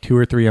read like 2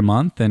 or 3 a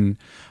month, and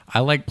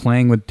I like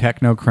playing with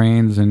techno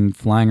cranes and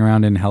flying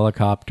around in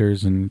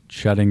helicopters and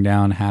shutting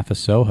down half of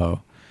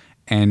Soho.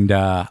 And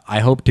I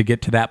hope to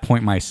get to that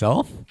point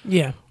myself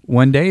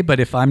one day.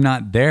 But if I'm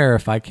not there,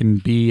 if I can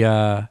be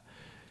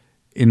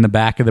in the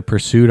back of the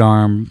pursuit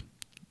arm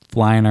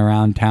flying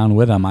around town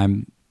with them,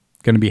 I'm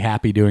going to be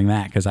happy doing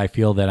that, because I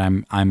feel that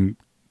I'm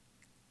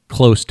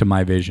close to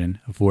my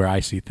vision of where I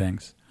see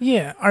things.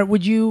 Yeah.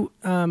 Would you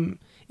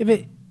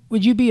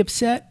would you be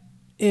upset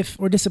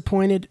or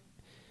disappointed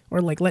or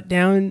like let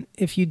down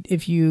if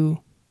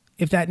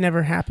that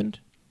never happened?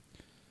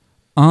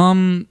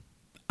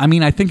 I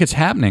mean, I think it's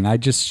happening. I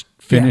just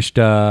finished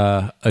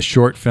a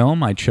short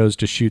film. I chose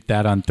to shoot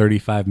that on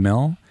 35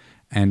 mil,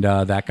 and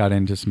that got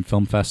into some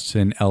film fests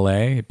in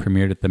LA. It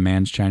premiered at the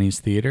Mann's Chinese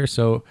Theater.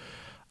 So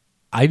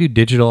I do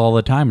digital all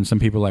the time, and some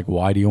people are like,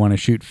 why do you want to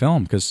shoot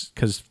film?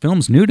 Because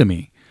film's new to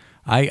me.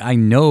 I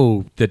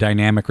know the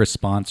dynamic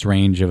response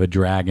range of a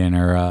Dragon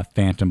or a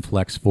Phantom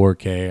Flex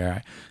 4K, or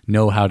I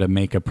know how to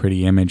make a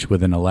pretty image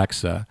with an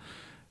Alexa.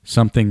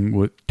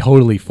 Something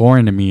totally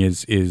foreign to me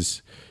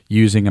is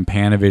using a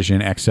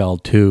Panavision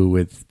XL2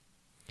 with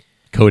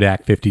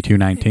Kodak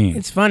 5219.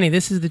 It's funny.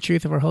 This is the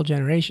truth of our whole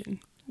generation.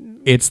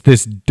 It's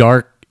this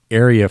dark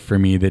area for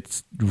me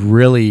that's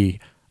really...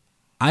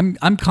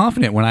 I'm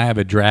confident when I have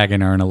a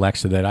Dragon or an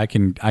Alexa that I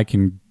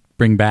can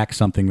bring back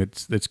something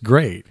that's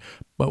great.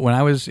 But when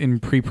I was in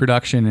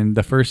pre-production and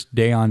the first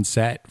day on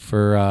set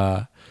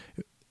for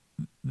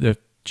the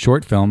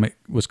short film, it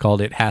was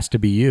called It Has to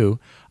Be You,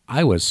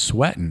 I was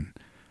sweating.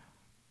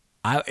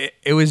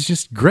 It was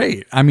just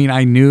great. I mean,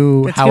 I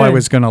knew how I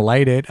was going to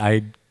light it.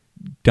 I'd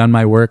done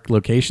my work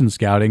location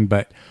scouting,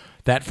 but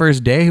that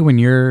first day when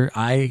your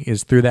eye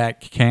is through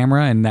that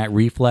camera and that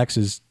reflex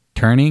is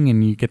turning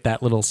and you get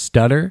that little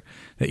stutter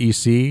that you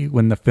see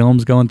when the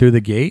film's going through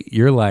the gate,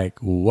 you're like,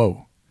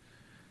 whoa.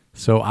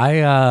 So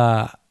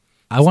I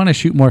want to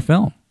shoot more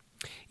film.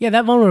 Yeah,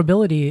 that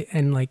vulnerability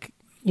and like,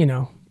 you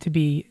know, to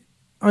be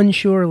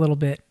unsure a little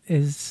bit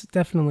is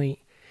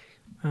definitely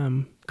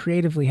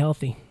creatively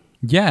healthy.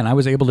 Yeah, and I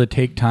was able to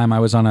take time. I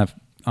was on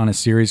a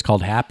series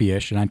called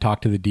Happy-ish, and I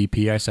talked to the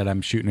DP. I said,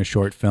 I'm shooting a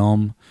short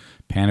film.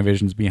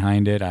 Panavision's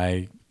behind it.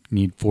 I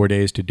need 4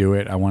 days to do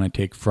it. I want to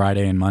take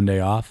Friday and Monday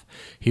off.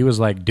 He was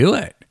like, do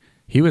it.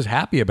 He was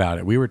happy about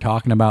it. We were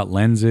talking about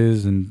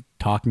lenses and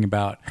talking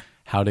about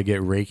how to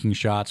get raking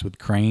shots with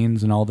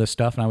cranes and all this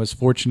stuff. And I was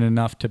fortunate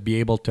enough to be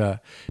able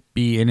to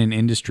be in an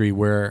industry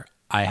where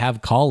I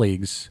have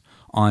colleagues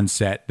on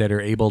set that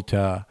are able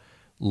to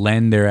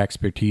lend their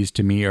expertise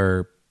to me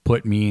or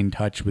put me in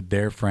touch with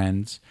their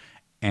friends.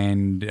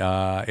 And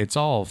it's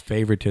all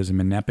favoritism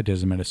and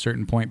nepotism at a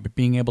certain point, but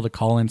being able to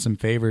call in some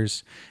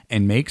favors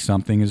and make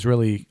something is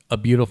really a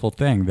beautiful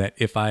thing that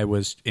if I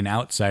was an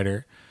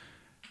outsider,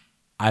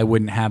 I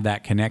wouldn't have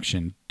that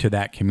connection to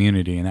that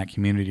community, and that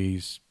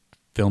community's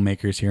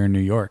filmmakers here in New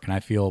York, and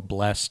I feel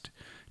blessed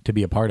to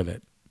be a part of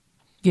it.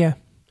 Yeah.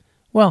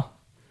 Well,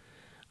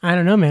 I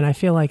don't know, man. I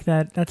feel like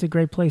that's a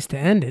great place to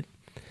end it.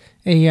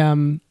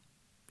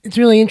 It's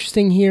really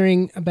interesting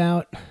hearing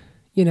about,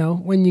 you know,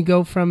 when you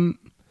go from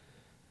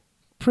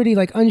pretty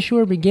like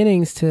unsure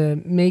beginnings to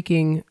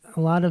making a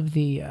lot of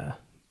the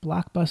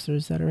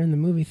blockbusters that are in the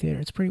movie theater.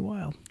 It's pretty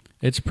wild.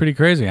 It's pretty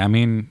crazy. I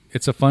mean,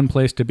 it's a fun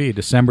place to be.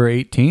 December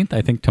 18th,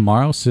 I think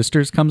tomorrow,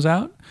 Sisters comes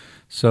out.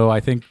 So I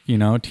think, you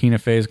know, Tina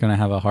Fey is going to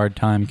have a hard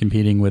time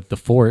competing with The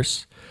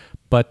Force.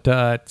 But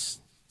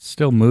it's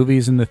still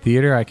movies in the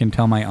theater. I can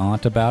tell my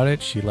aunt about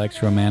it. She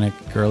likes romantic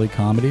girly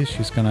comedies.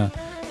 She's going to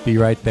be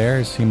right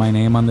there, see my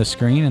name on the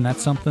screen. And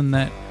that's something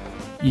that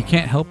you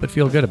can't help but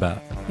feel good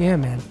about. Yeah,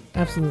 man.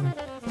 Absolutely.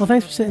 Well,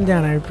 thanks for sitting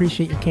down. I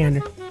appreciate your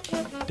candor.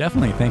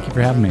 Definitely. Thank you for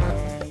having me.